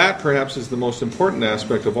 That perhaps is the most important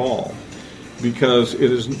aspect of all, because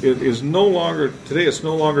it is no longer today. It's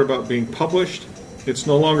no longer about being published. It's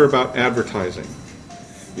no longer about advertising.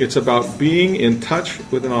 It's about being in touch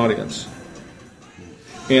with an audience.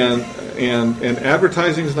 And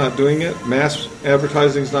advertising is not doing it. Mass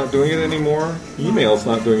advertising is not doing it anymore. Email's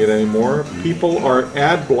not doing it anymore. People are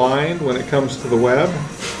ad blind when it comes to the web.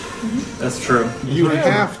 That's true. You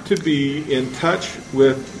have to be in touch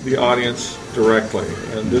with the audience directly,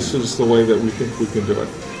 and this is the way that we think we can do it.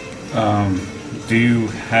 Do you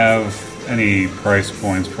have any price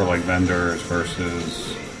points for like vendors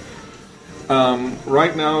versus?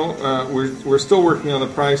 Right now, we're still working on the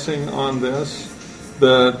pricing on this.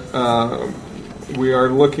 We are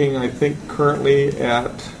looking, I think, currently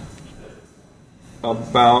at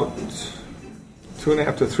about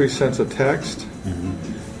 2.5 to 3 cents a text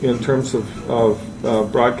in terms of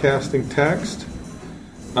broadcasting text.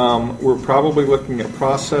 We're probably looking at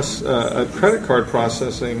credit card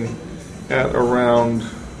processing at around,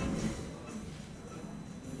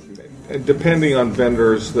 depending on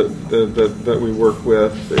vendors that we work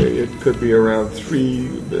with, it could be around 3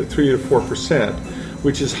 to 4%,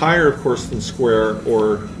 which is higher, of course, than Square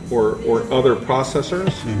or other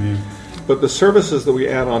processors. But the services that we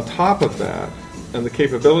add on top of that, and the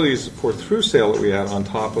capabilities for through sale that we add on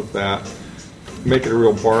top of that, make it a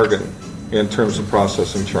real bargain in terms of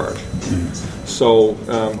processing charge. So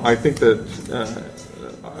I think that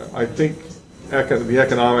the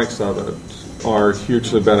economics of it are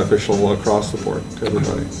hugely beneficial across the board to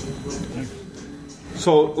everybody.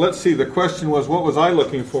 So let's see. The question was, what was I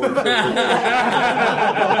looking forward to?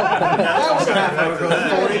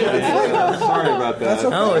 Sorry about that. That's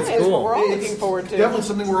okay. Oh, it's cool. We're all looking forward to. Definitely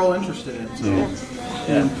something we're all interested in. So.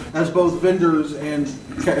 And as both vendors and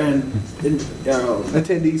Attendees.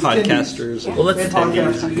 Podcasters. Well, let's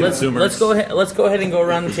podcasters, let's go ahead and go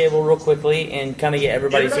around the table real quickly and kind of get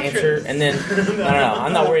everybody's answer, and then I don't know.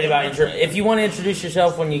 I'm not worried about intro. If you want to introduce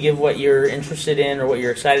yourself when you give what you're interested in or what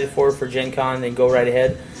you're excited for Gen Con, then go right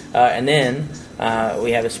ahead. And then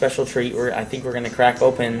we have a special treat where I think we're going to crack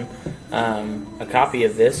open a copy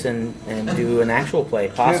of this and do an actual play,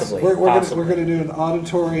 possibly. Yes, we're going to do an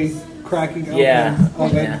auditory cracking open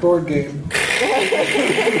of a board game.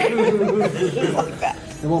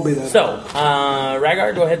 It won't be that. So,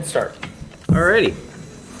 Ragaar, go ahead and start. Alrighty.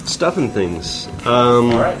 Stuffing things.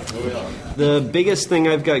 The biggest thing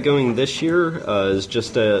I've got going this year is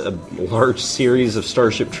just a large series of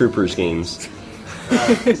Starship Troopers games.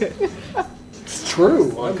 It's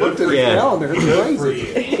true. I looked at the calendar. It's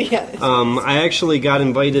crazy. I actually got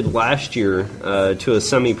invited last year to a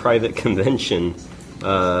semi-private convention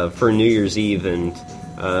for New Year's Eve, and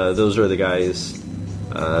those are the guys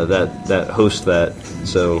that host that.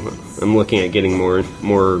 So I'm looking at getting more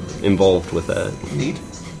involved with that. Neat.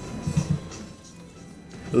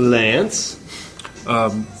 Lance?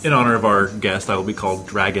 In honor of our guest, I will be called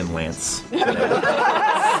Dragon Lance.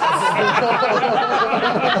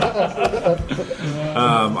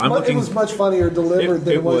 It was much funnier delivered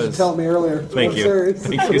than what you told me earlier. Thank you.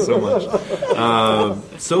 Thank you so much.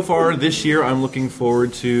 So far this year, I'm looking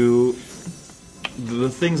forward to the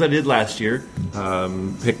things I did last year.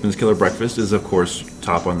 Hickman's Killer Breakfast is, of course,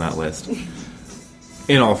 top on that list.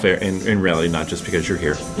 In all fair, in reality, not just because you're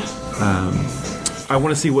here. I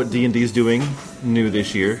want to see what D&D is doing new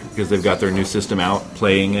this year, because they've got their new system out,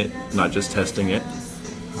 playing it, not just testing it.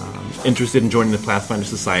 Interested in joining the Pathfinder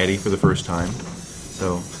Society for the first time.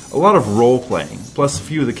 So a lot of role-playing, plus a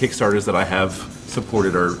few of the Kickstarters that I have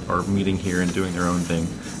supported are meeting here and doing their own thing.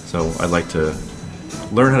 So I'd like to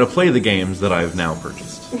learn how to play the games that I've now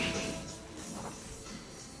purchased.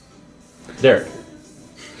 Derek.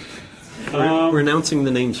 We're announcing the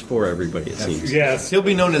names for everybody, it seems. Yes. He'll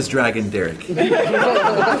be known as Dragon Derek.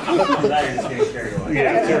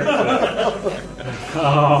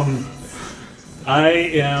 I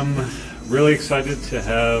am really excited to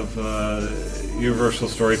have Universal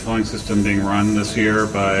Storytelling System being run this year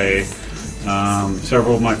by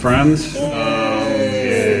several of my friends.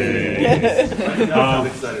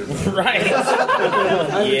 Right.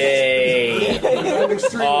 Yay.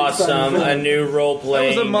 Awesome. A new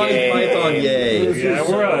role-playing That was a Monty Python yay. Yeah, it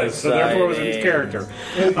was. So therefore it was its character.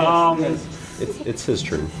 It's his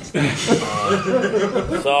turn.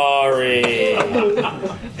 Sorry.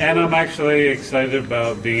 And I'm actually excited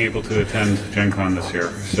about being able to attend Gen Con this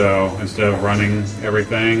year. So instead of running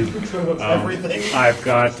everything, I've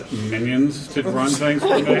got minions to run things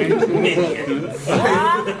for me.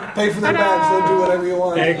 Pay for their bags, they'll do whatever you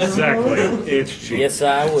want. Exactly. It's cheap. Yes,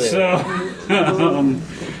 I will.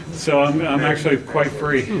 So I'm actually quite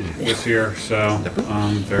free this year. So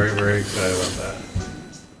I'm very, very excited about that.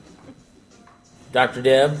 Dr.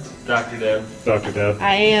 Deb? Dr. Deb.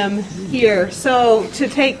 I am here. So to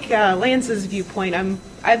take Lance's viewpoint,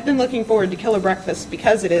 I've been looking forward to Killer Breakfast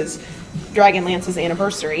because it is Dragon Lance's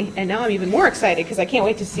anniversary, and now I'm even more excited because I can't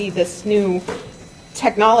wait to see this new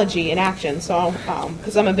technology in action. So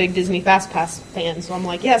because I'm a big Disney Fast Pass fan, so I'm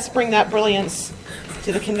like, yes, bring that brilliance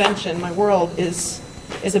to the convention. My world is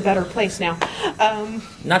a better place now.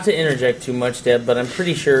 Not to interject too much, Deb, but I'm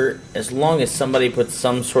pretty sure as long as somebody puts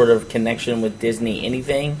some sort of connection with Disney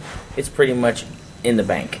anything, it's pretty much in the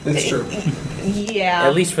bank. It's true. Yeah.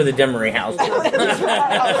 At least for the Demaree household.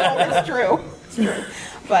 It's true. It's true.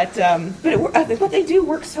 But what they do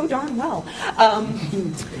works so darn well.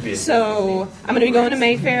 So I'm going to be going to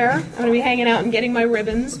Mayfair. I'm going to be hanging out and getting my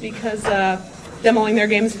ribbons because Demoing their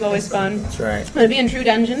games is always fun. That's right. I'm going to be in True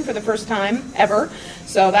Dungeon for the first time ever,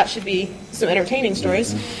 so that should be some entertaining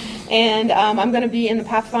stories. And I'm going to be in the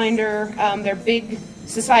Pathfinder, their big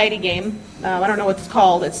society game. I don't know what it's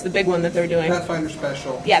called. It's the big one that they're doing. Pathfinder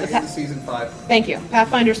Special. Yeah, the season 5. Thank you.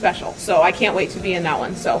 Pathfinder Special. So I can't wait to be in that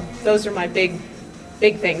one. So those are my big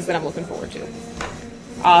things that I'm looking forward to.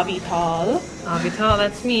 Avital,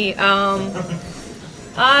 that's me.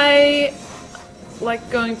 I like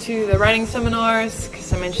going to the writing seminars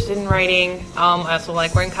because I'm interested in writing. I also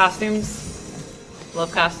like wearing costumes.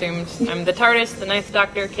 Love costumes. I'm the TARDIS, the Ninth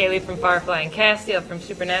Doctor, Kaylee from Firefly, and Castiel from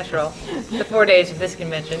Supernatural, the 4 days of this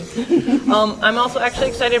convention. I'm also actually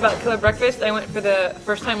excited about Killer Breakfast. I went for the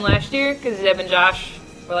first time last year because Deb and Josh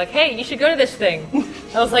were like, hey, you should go to this thing.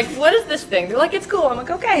 I was like, what is this thing? They're like, it's cool. I'm like,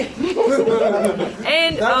 okay.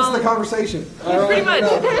 And that was the conversation. Pretty much.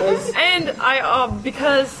 And I,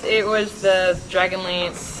 because it was the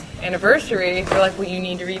Dragonlance anniversary, they're like, well, you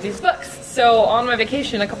need to read these books. So on my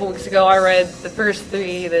vacation a couple weeks ago, I read the first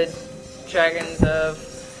 3, the Dragons of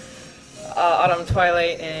Autumn,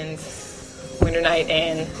 Twilight, and Winter Night,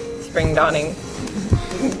 and Spring Dawning.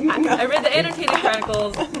 I read the annotated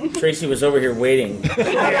chronicles. Tracy was over here waiting. He's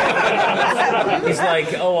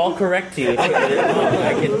like, oh, I'll correct you. I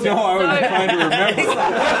was trying to remember.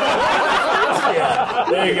 Yeah,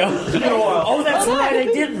 there you go. Oh, that's right, I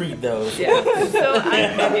did read those. Yeah. So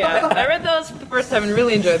I read those for the first time and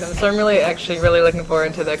really enjoyed them. So I'm really looking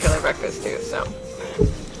forward to the Killer Breakfast too. So,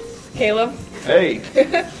 Caleb. Hey.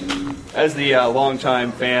 As the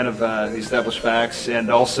longtime fan of the established facts, and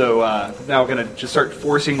also now going to just start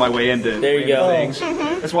forcing my way into things.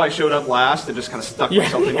 That's why I showed up last and just kind of stuck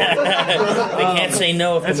myself in. They can't say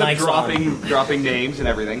no if the mic's dropping names and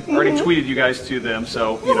everything. I already tweeted you guys to them,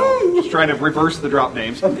 so just trying to reverse the drop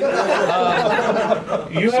names. You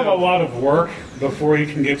have a lot of work before you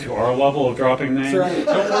can get to our level of dropping names. Right.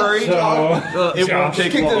 Don't worry, it won't take long.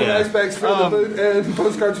 Kicked in nice bags for the boot and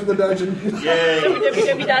postcards from the dungeon. Yay!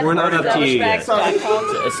 We're not up to you yet.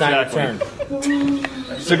 It's not your turn.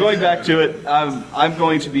 So going back to it, I'm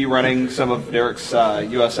going to be running some of Derek's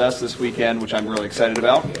USS this weekend, which I'm really excited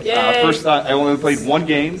about. First, I only played one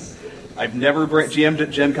game. I've never GM'd at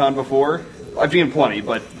GenCon before. I've GM'd plenty,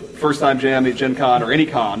 but first time GM at GenCon or any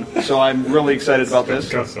con, so I'm really excited about this.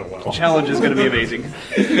 The challenge is going to be amazing.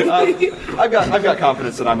 I've got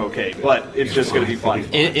confidence that I'm okay, but it's just going to be fun.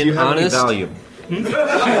 In honest value.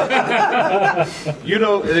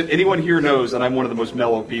 Anyone here knows that I'm one of the most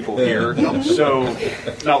mellow people here, so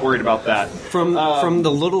not worried about that. From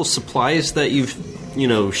the little supplies that you've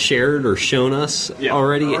shared or shown us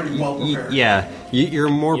already, you're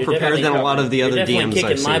more prepared than a lot of the other DMs I've seen. You're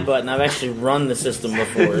definitely kicking my butt, and I've actually run the system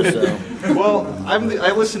before. So, well, I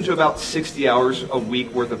listen to about 60 hours a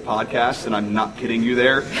week worth of podcasts, and I'm not kidding you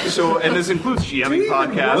there. So, and this includes GMing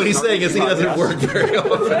podcasts. What he's saying is he doesn't work very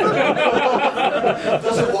often.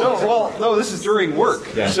 No, this is during work.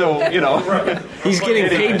 Yeah. So, he's getting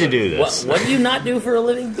paid to do this. What do you not do for a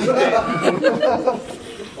living?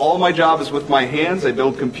 All my job is with my hands. I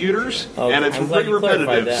build computers, and it's pretty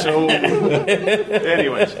repetitive. So,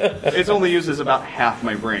 anyways, it's only uses about half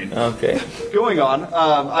my brain. Okay. Going on,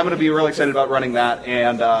 I'm going to be really excited about running that,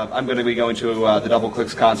 and I'm going to be going to the Double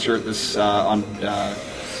Clicks concert this on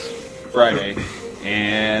Friday,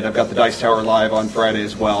 and I've got the Dice Tower live on Friday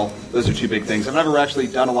as well. Those are 2 big things. I've never actually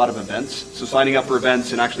done a lot of events, so signing up for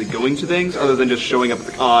events and actually going to things, other than just showing up at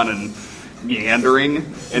the con and meandering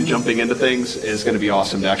and jumping into things, is going to be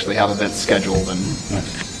awesome to actually have events scheduled. And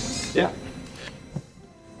yeah.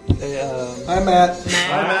 Hi, Matt.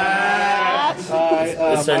 Hi.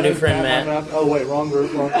 This is our new friend, Matt. Oh, wait, wrong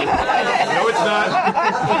group. No, it's not.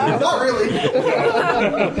 Not really.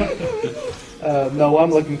 No, what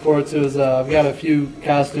I'm looking forward to is I've got a few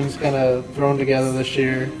costumes kind of thrown together this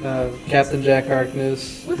year. Captain Jack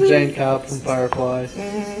Harkness, Jane Cobb from Firefly.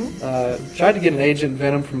 Tried to get an Agent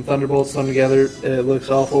Venom from Thunderbolts thrown together. It looks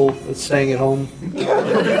awful. It's staying at home.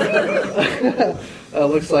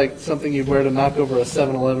 Looks like something you'd wear to knock over a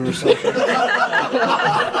 7-Eleven or something.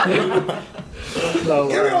 So,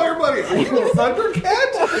 Give me all your money. Are you a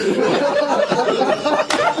Thundercat?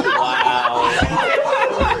 Wow.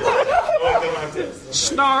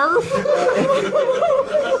 Snarf.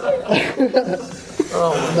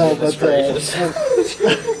 no, but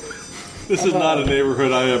this is not a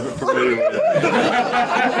neighborhood I am familiar with.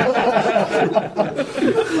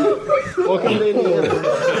 Welcome to Indiana.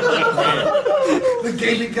 The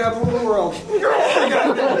gaming capital of the world.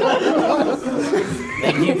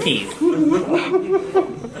 Thank you, Keith.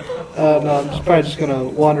 No, I'm probably just gonna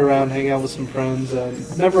wander around, hang out with some friends.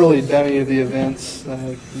 Never really done any of the events.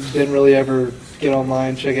 Didn't really ever get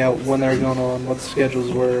online, check out when they were going on, what the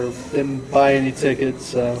schedules were. Didn't buy any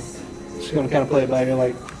tickets. Just gonna kind of play it by ear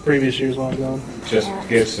like previous years when I'm going. Just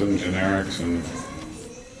get some generics and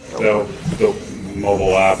the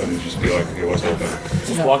mobile app and just be like, okay, what's open?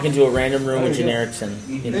 Just walk into a random room with generics and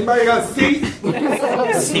Anybody got a seat?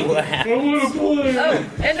 see what happens. Oh,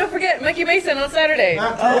 and don't forget Mickey Mason on Saturday.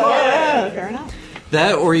 Fair enough.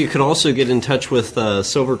 That, or you could also get in touch with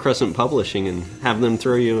Silver Crescent Publishing and have them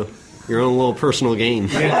throw you your own little personal game.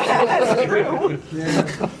 That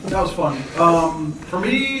was fun. For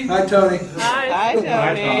me, Hi, Tony. Hi,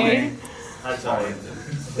 Tony. I'm sorry.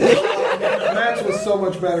 The match was so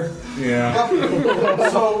much better. Yeah.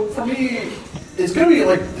 So for me, it's going to be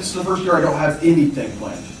like, this is the first year I don't have anything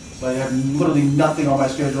planned. Like, I have literally nothing on my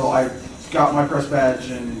schedule. I got my press badge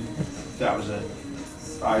and that was it.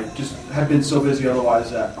 I just have been so busy otherwise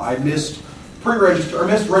that I missed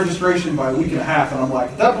registration by a week and a half, and I'm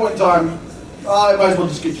like, at that point in time, I might as well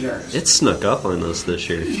just get generics. It snuck up on us this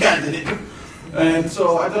year. Yeah, it did. And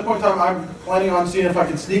so at that point in time, I'm planning on seeing if I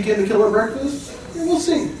can sneak in the Killer Breakfast. And we'll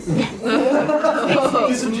see.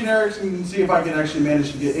 Get some generics and see if I can actually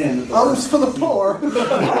manage to get in. Arms for the poor. And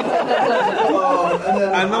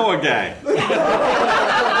then I know a guy.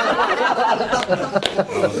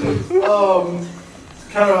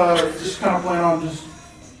 kind of plan on just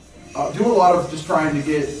do a lot of just trying to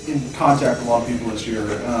get in contact with a lot of people this year.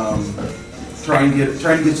 Trying to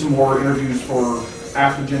get some more interviews for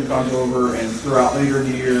after Gen Con's over and throughout later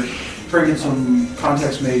in the year. Try to get some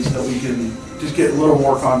contacts made so that we can just get a little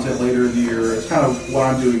more content later in the year. It's kind of what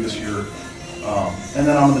I'm doing this year. And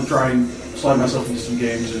then I'm going to try and slide myself into some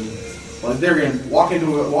games and, like there again, walk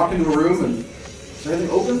into a room and is everything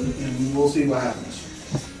open, and we'll see what happens.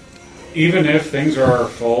 Even if things are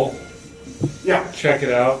full, Yeah. check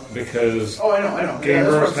it out because Oh, I know.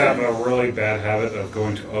 gamers have a really bad habit of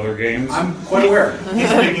going to other games. I'm quite aware. He's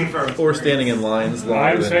speaking from Or standing in lines.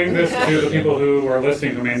 I'm saying this to the people who are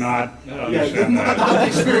listening who may not understand that.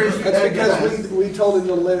 That's because we told him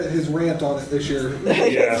to limit his rant on it this year.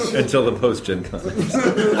 Yes. Until the post-Gen Con.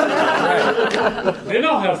 Then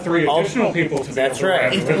I'll have three additional people to That's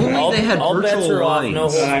right. If only All, they had all bets virtual are off, no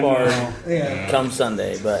lines. holds I barred know. Yeah. come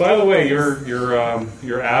Sunday. But By the way,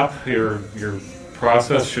 your app, your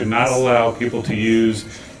process should not allow people to use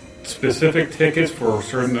specific tickets for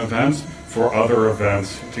certain events for other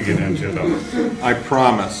events to get into them. I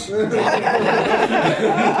promise.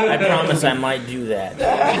 I promise I might do that. The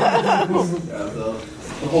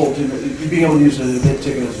whole being able to use an event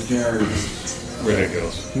ticket as a generic is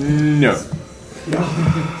Ridiculous. No.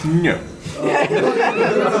 No.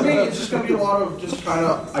 for me, it's just going to be a lot of just kind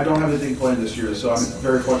of, I don't have anything planned this year, so I'm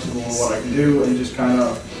very flexible in what I can do and just kind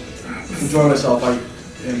of enjoy myself. I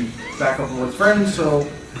am back up with friends, so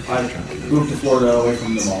I moved to Florida away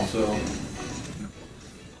from them all, so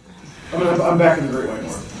I'm back in the Great White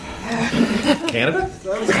North. Canada?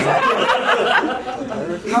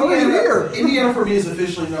 How are you here? Indiana for me is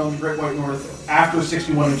officially known Great White North after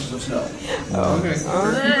 61 inches of snow. Oh, okay.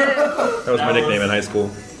 That was my nickname in high school.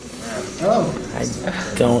 Oh. I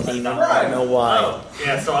don't even know why. Oh,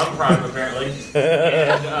 yeah, so I'm Prime apparently.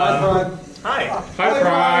 And, hi. Hi,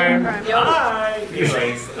 Prime. Hi.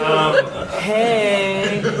 Anyways,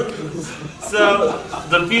 Hey. so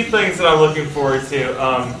the few things that I'm looking forward to,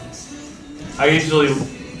 I usually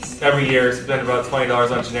every year spend about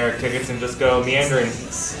 $20 on generic tickets and just go meandering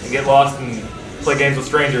and get lost and play games with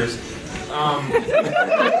strangers.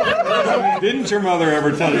 Didn't your mother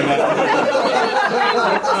ever tell you that?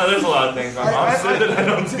 There's a lot of things my mom said that I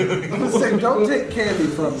don't do I'm anymore. saying, don't take candy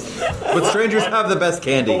from them. But strangers have the best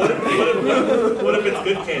candy. What if it's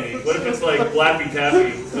good candy? What if it's like Laffy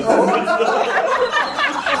Taffy?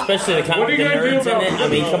 Especially the kind What are with you the gonna do nerds in about it. I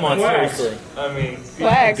mean, come on, Quacks? seriously. I mean,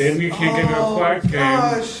 Flags. Then you can't get no Quack game.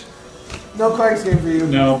 Gosh. No Quacks game for you.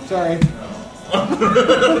 No. Sorry.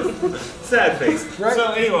 sad face. Right.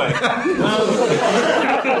 So anyway,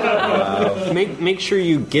 Make sure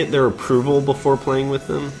you get their approval before playing with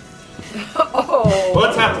them. Oh. well,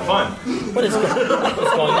 let's have the fun. What's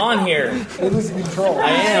going on here? You're losing control. I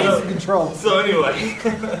am. You're losing control. So anyway,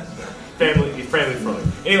 family friendly.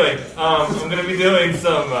 Anyway, I'm going to be doing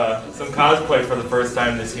some cosplay for the first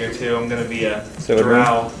time this year too. I'm going to be a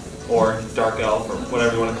drow or dark elf or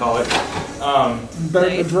whatever you want to call it. Better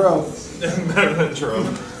than Dro. Better than Drow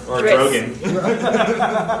or Dress.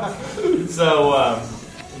 Drogan. So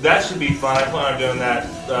that should be fun. I plan on doing that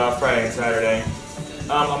Friday and Saturday.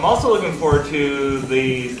 I'm also looking forward to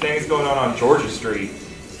the things going on Georgia Street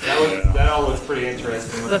That all looks pretty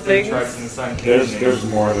interesting with The the food things? trucks and the Sun King. There's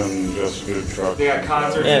more than just food trucks. They got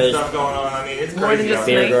concerts Yeah, and there's stuff going on. I mean, it's more than crazy just out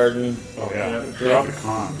Beer there. snakes. garden. Oh yeah, throughout the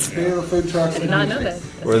con. Beer, food trucks. Did not know that.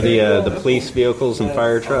 Or the police vehicles and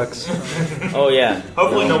fire trucks. Oh yeah.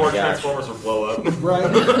 Hopefully, no Oh, more gosh. Transformers will blow up. Right.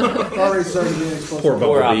 Already started being explosive. Poor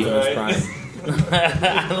Poor Bumblebee. Optimus Prime.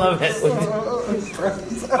 I love it.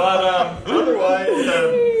 But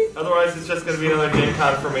otherwise, it's just going to be another Gen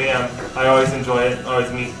Con for me. I always enjoy it.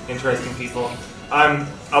 Always meet interesting people. I'm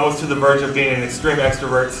almost to the verge of being an extreme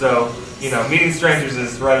extrovert, so meeting strangers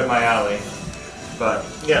is right up my alley. But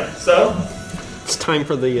yeah, so It's time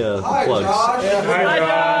for the Hi, plugs. Josh.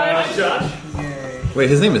 hi Josh. Yay. Wait,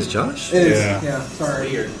 his name is Josh? It is. Yeah. Yeah.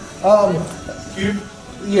 Sorry. Weird. Cube.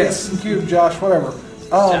 Yes, Cube. Josh. Whatever.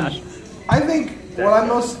 I think what I'm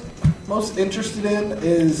most interested in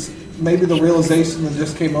is maybe the realization that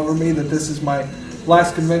just came over me that this is my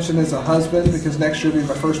last convention as a husband, because next year will be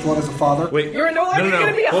my first one as a father. Wait, You're no longer going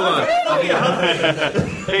to be a hold on. husband.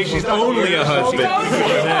 Hey, she's Only a husband.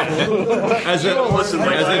 as a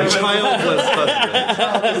childless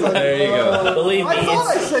husband. There you go. Believe me, I thought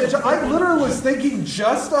I it's, said. I literally was thinking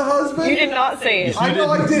just a husband. You did not say it. I know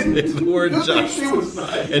I didn't. It's the word Josh.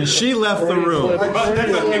 And she left the room. But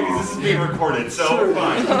that's okay because this is being recorded, so we're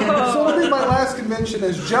fine. So it'll be my last convention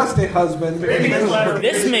as just a husband.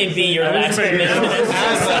 this may be your last convention as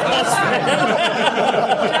a husband.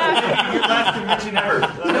 Your last convention ever.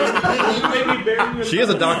 You made me bury you. She is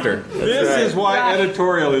a doctor. This is why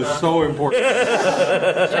editorial is so important.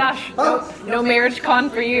 Josh, no marriage con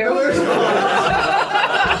for you.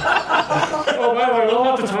 Oh, by the way, we'll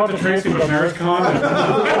have to talk to Tracy about Marriage Con.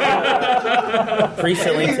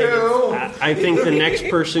 Pre-selling tickets. I think the next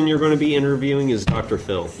person you're going to be interviewing is Dr.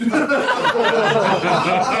 Phil. Or he's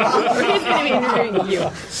going to be interviewing you.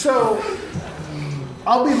 So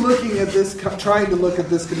I'll be looking at this, trying to look at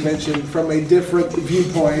this convention from a different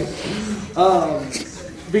viewpoint,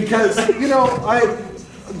 because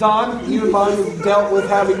Don, you and mine have dealt with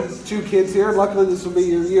having 2 kids here. Luckily, this will be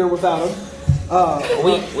your year without them.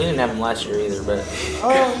 We didn't have them last year either, but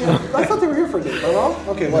Yeah, I thought they were here for a day. Am I wrong?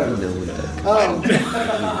 Okay, whatever.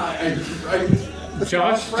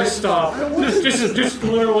 Josh, just stop. Just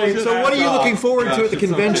literally. So what are you looking forward to at the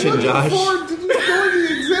convention, Looking Josh? forward to just going to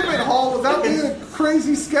the exhibit hall without being a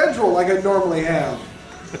crazy schedule like I normally have.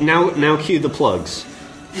 Now cue the plugs.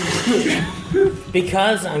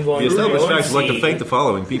 because I'm going The to established go and facts would like to see- thank the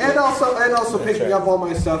following people. And also picking up all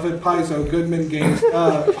my stuff at Paizo Goodman Games,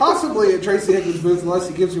 possibly at Tracy Hickman's booth, unless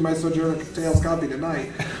he gives me my Sojourner Tales copy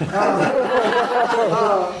tonight.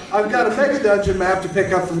 I've got a Mega Dungeon map to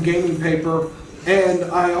pick up from Gaming Paper, and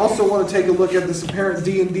I also want to take a look at this apparent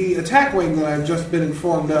D&D attack wing that I've just been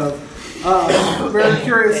informed of. Very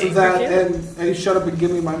curious of that, and hey, shut up and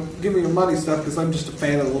give me your money stuff, because I'm just a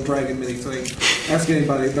fan of the little dragon mini thing. Ask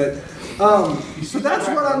anybody, but so that's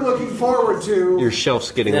what I'm looking forward to. Your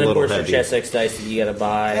shelf's getting And a then, of little course, heavy. your chess X dice that you got to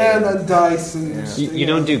buy. And then dice and You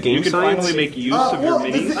don't do game You can science? finally make use of your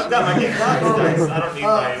minis. I've got my game dice. I don't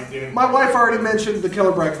need my. My wife already mentioned the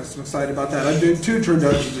Killer Breakfast. I'm excited about that. I'm doing 2 True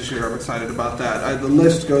Dungeons this year. I'm excited about that. The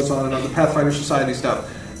list goes on and on, the Pathfinder Society stuff.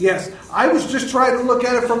 Yes, I was just trying to look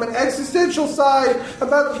at it from an existential side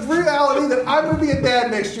about the reality that I'm going to be a dad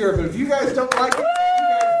next year. But if you guys don't like it,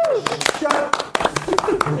 you guys shut up.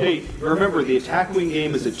 Hey, remember, the Attack Wing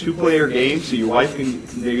game is a 2-player game, so your wife can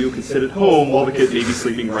sit at home while the kid baby's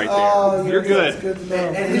sleeping right there. Oh, You're yes, good. that's good to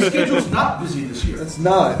know. And his schedule's not busy this year. It's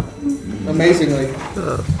not. Amazingly.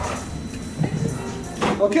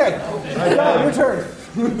 Okay. John, your turn.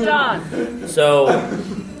 John. So,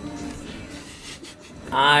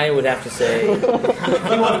 I would have to say You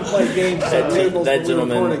want to play games at tables that when we're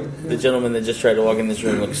gentleman, recording. the gentleman that just tried to walk in this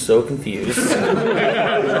room, looks so confused.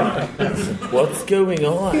 What's going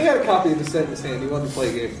on? He had a copy of the set in his hand. He wanted to play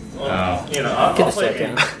a game. Oh. I'll Get a play a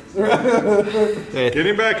game. second. Get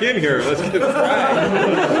him back in here. Let's get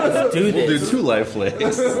Let's do We'll do this. 2 live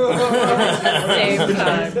plays. Same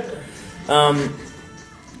time.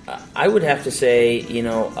 I would have to say,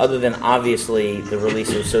 other than obviously the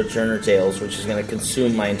release of Sojourner Tales, which is going to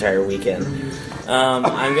consume my entire weekend,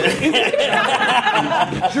 I'm going to...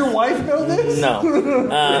 Does your wife know this? No.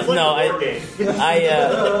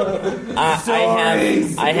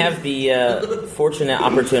 I have the fortunate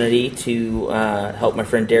opportunity to help my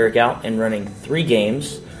friend Derek out in running 3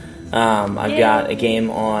 games. I've got a game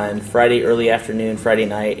on Friday early afternoon, Friday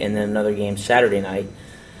night, and then another game Saturday night.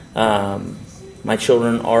 My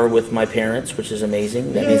children are with my parents, which is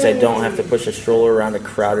amazing. That means I don't have to push a stroller around a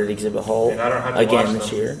crowded exhibit hall And I don't have to again watch this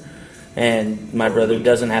them. year. And my brother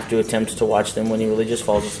doesn't have to attempt to watch them when he really just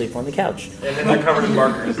falls asleep on the couch. And then they're covered in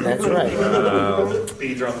markers. That's right.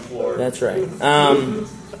 Beads are on the floor. That's right.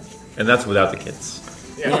 And that's without the kids.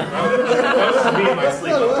 That was me in my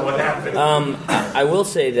sleep. What happened? I will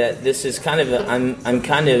say that this is kind of I'm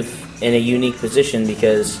kind of in a unique position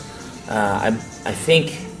because I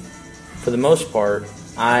think for the most part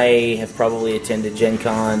I have probably attended Gen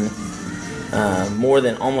Con more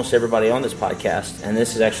than almost everybody on this podcast, and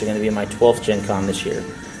this is actually going to be my 12th Gen Con this year.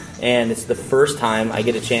 And it's the first time I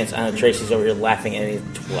get a chance. I know Tracy's over here laughing at me.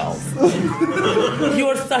 12.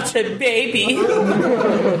 You're such a baby.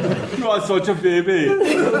 You are such a baby.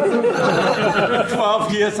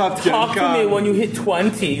 12 years of Gen Talk to me when you hit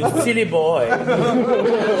 20, you silly boy.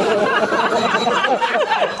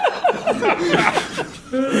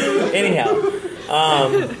 Anyhow,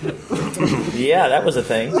 yeah, that was a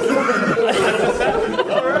thing.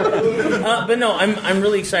 But no, I'm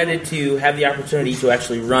really excited to have the opportunity to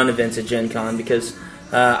actually run events at Gen Con because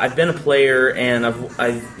I've been a player and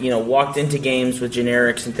I've walked into games with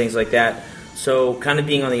generics and things like that. So kind of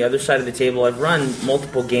being on the other side of the table, I've run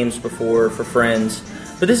multiple games before for friends.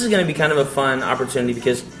 But this is going to be kind of a fun opportunity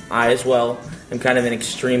because I, as well, am kind of an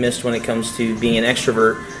extremist when it comes to being an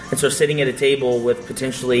extrovert. And so sitting at a table with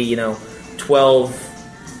potentially, 12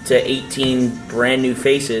 to 18 brand new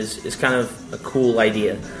faces is kind of a cool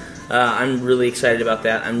idea. I'm really excited about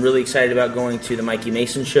that. I'm really excited about going to the Mikey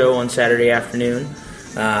Mason show on Saturday afternoon.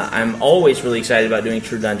 I'm always really excited about doing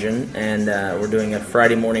True Dungeon, and we're doing a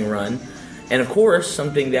Friday morning run. And of course,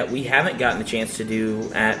 something that we haven't gotten a chance to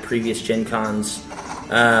do at previous Gen Cons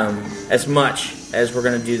as much as we're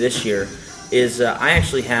going to do this year is I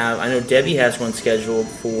know Debbie has one scheduled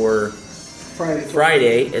for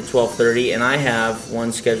Friday at 12:30, and I have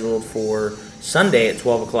one scheduled for Sunday at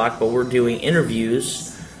 12 o'clock, but we're doing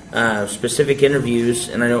interviews, specific interviews,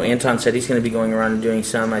 and I know Anton said he's going to be going around and doing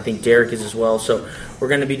some. I think Derek is as well. So we're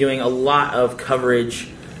going to be doing a lot of coverage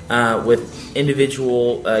with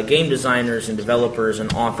individual game designers and developers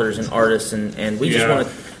and authors and artists, and we just want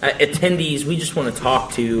to, attendees, we just want to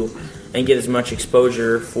talk to and get as much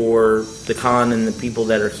exposure for the con and the people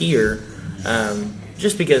that are here.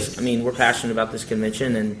 Just because, we're passionate about this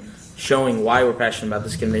convention, and showing why we're passionate about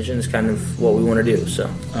this convention is kind of what we want to do. So,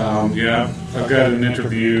 I've got an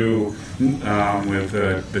interview with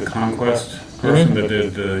the Conquest person that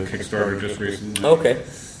did the Kickstarter just recently. Okay.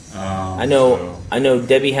 I know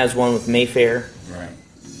Debbie has one with Mayfair. Right.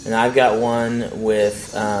 And I've got one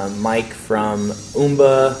with Mike from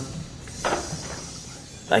Oomba.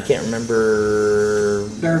 I can't remember.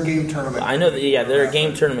 They're a game tournament. I know that, they're a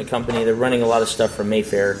game tournament company. They're running a lot of stuff from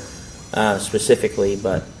Mayfair specifically,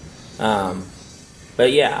 but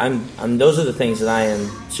yeah, I'm those are the things that I am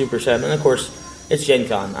super excited. And of course, it's Gen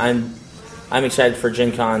Con. I'm excited for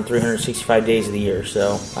Gen Con 365 days of the year,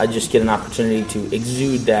 so I just get an opportunity to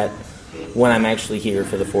exude that when I'm actually here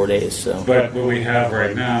for the 4 days. So, but what we have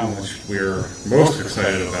right now, which we're most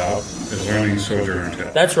excited about, is learning Sojourner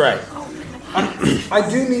Tales. That's right. I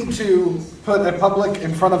do need to put a public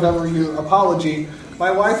in front of every apology.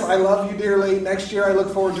 My wife, I love you dearly. Next year I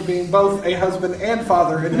look forward to being both a husband and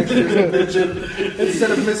father in next year's convention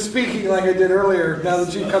instead of misspeaking like I did earlier, now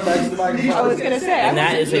that you've come back to the microphone. I was going to say, and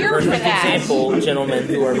that is a perfect example, gentlemen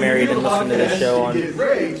who are married and listen to this show, on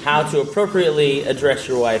how to appropriately address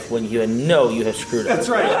your wife when you know you have screwed up. That's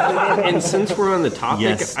right. And since we're on the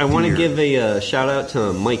topic, I want to give a shout out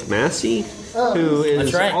to Mike Massey, who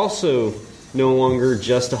is also no longer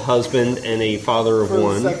just a husband and a father of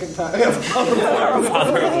one. For the second time.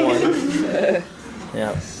 Father of one.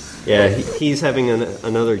 Yeah, he's having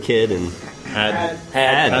another kid and had.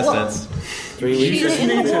 That's 3 weeks. She is in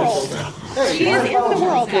the world. She is in the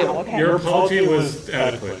world now, okay? Your apology was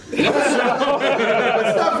adequate.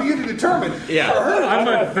 It's not for you to determine. Yeah. I'm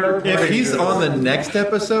a third party. If he's on the next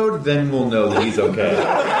episode, then we'll know that he's okay.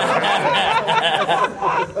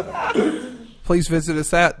 Please visit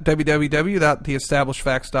us at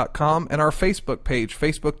www.theestablishedfacts.com and our Facebook page,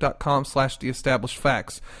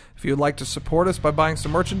 facebook.com/theestablishedfacts. If you would like to support us by buying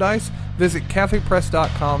some merchandise, visit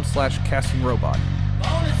catholicpress.com/castingrobot.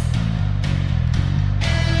 Bonus.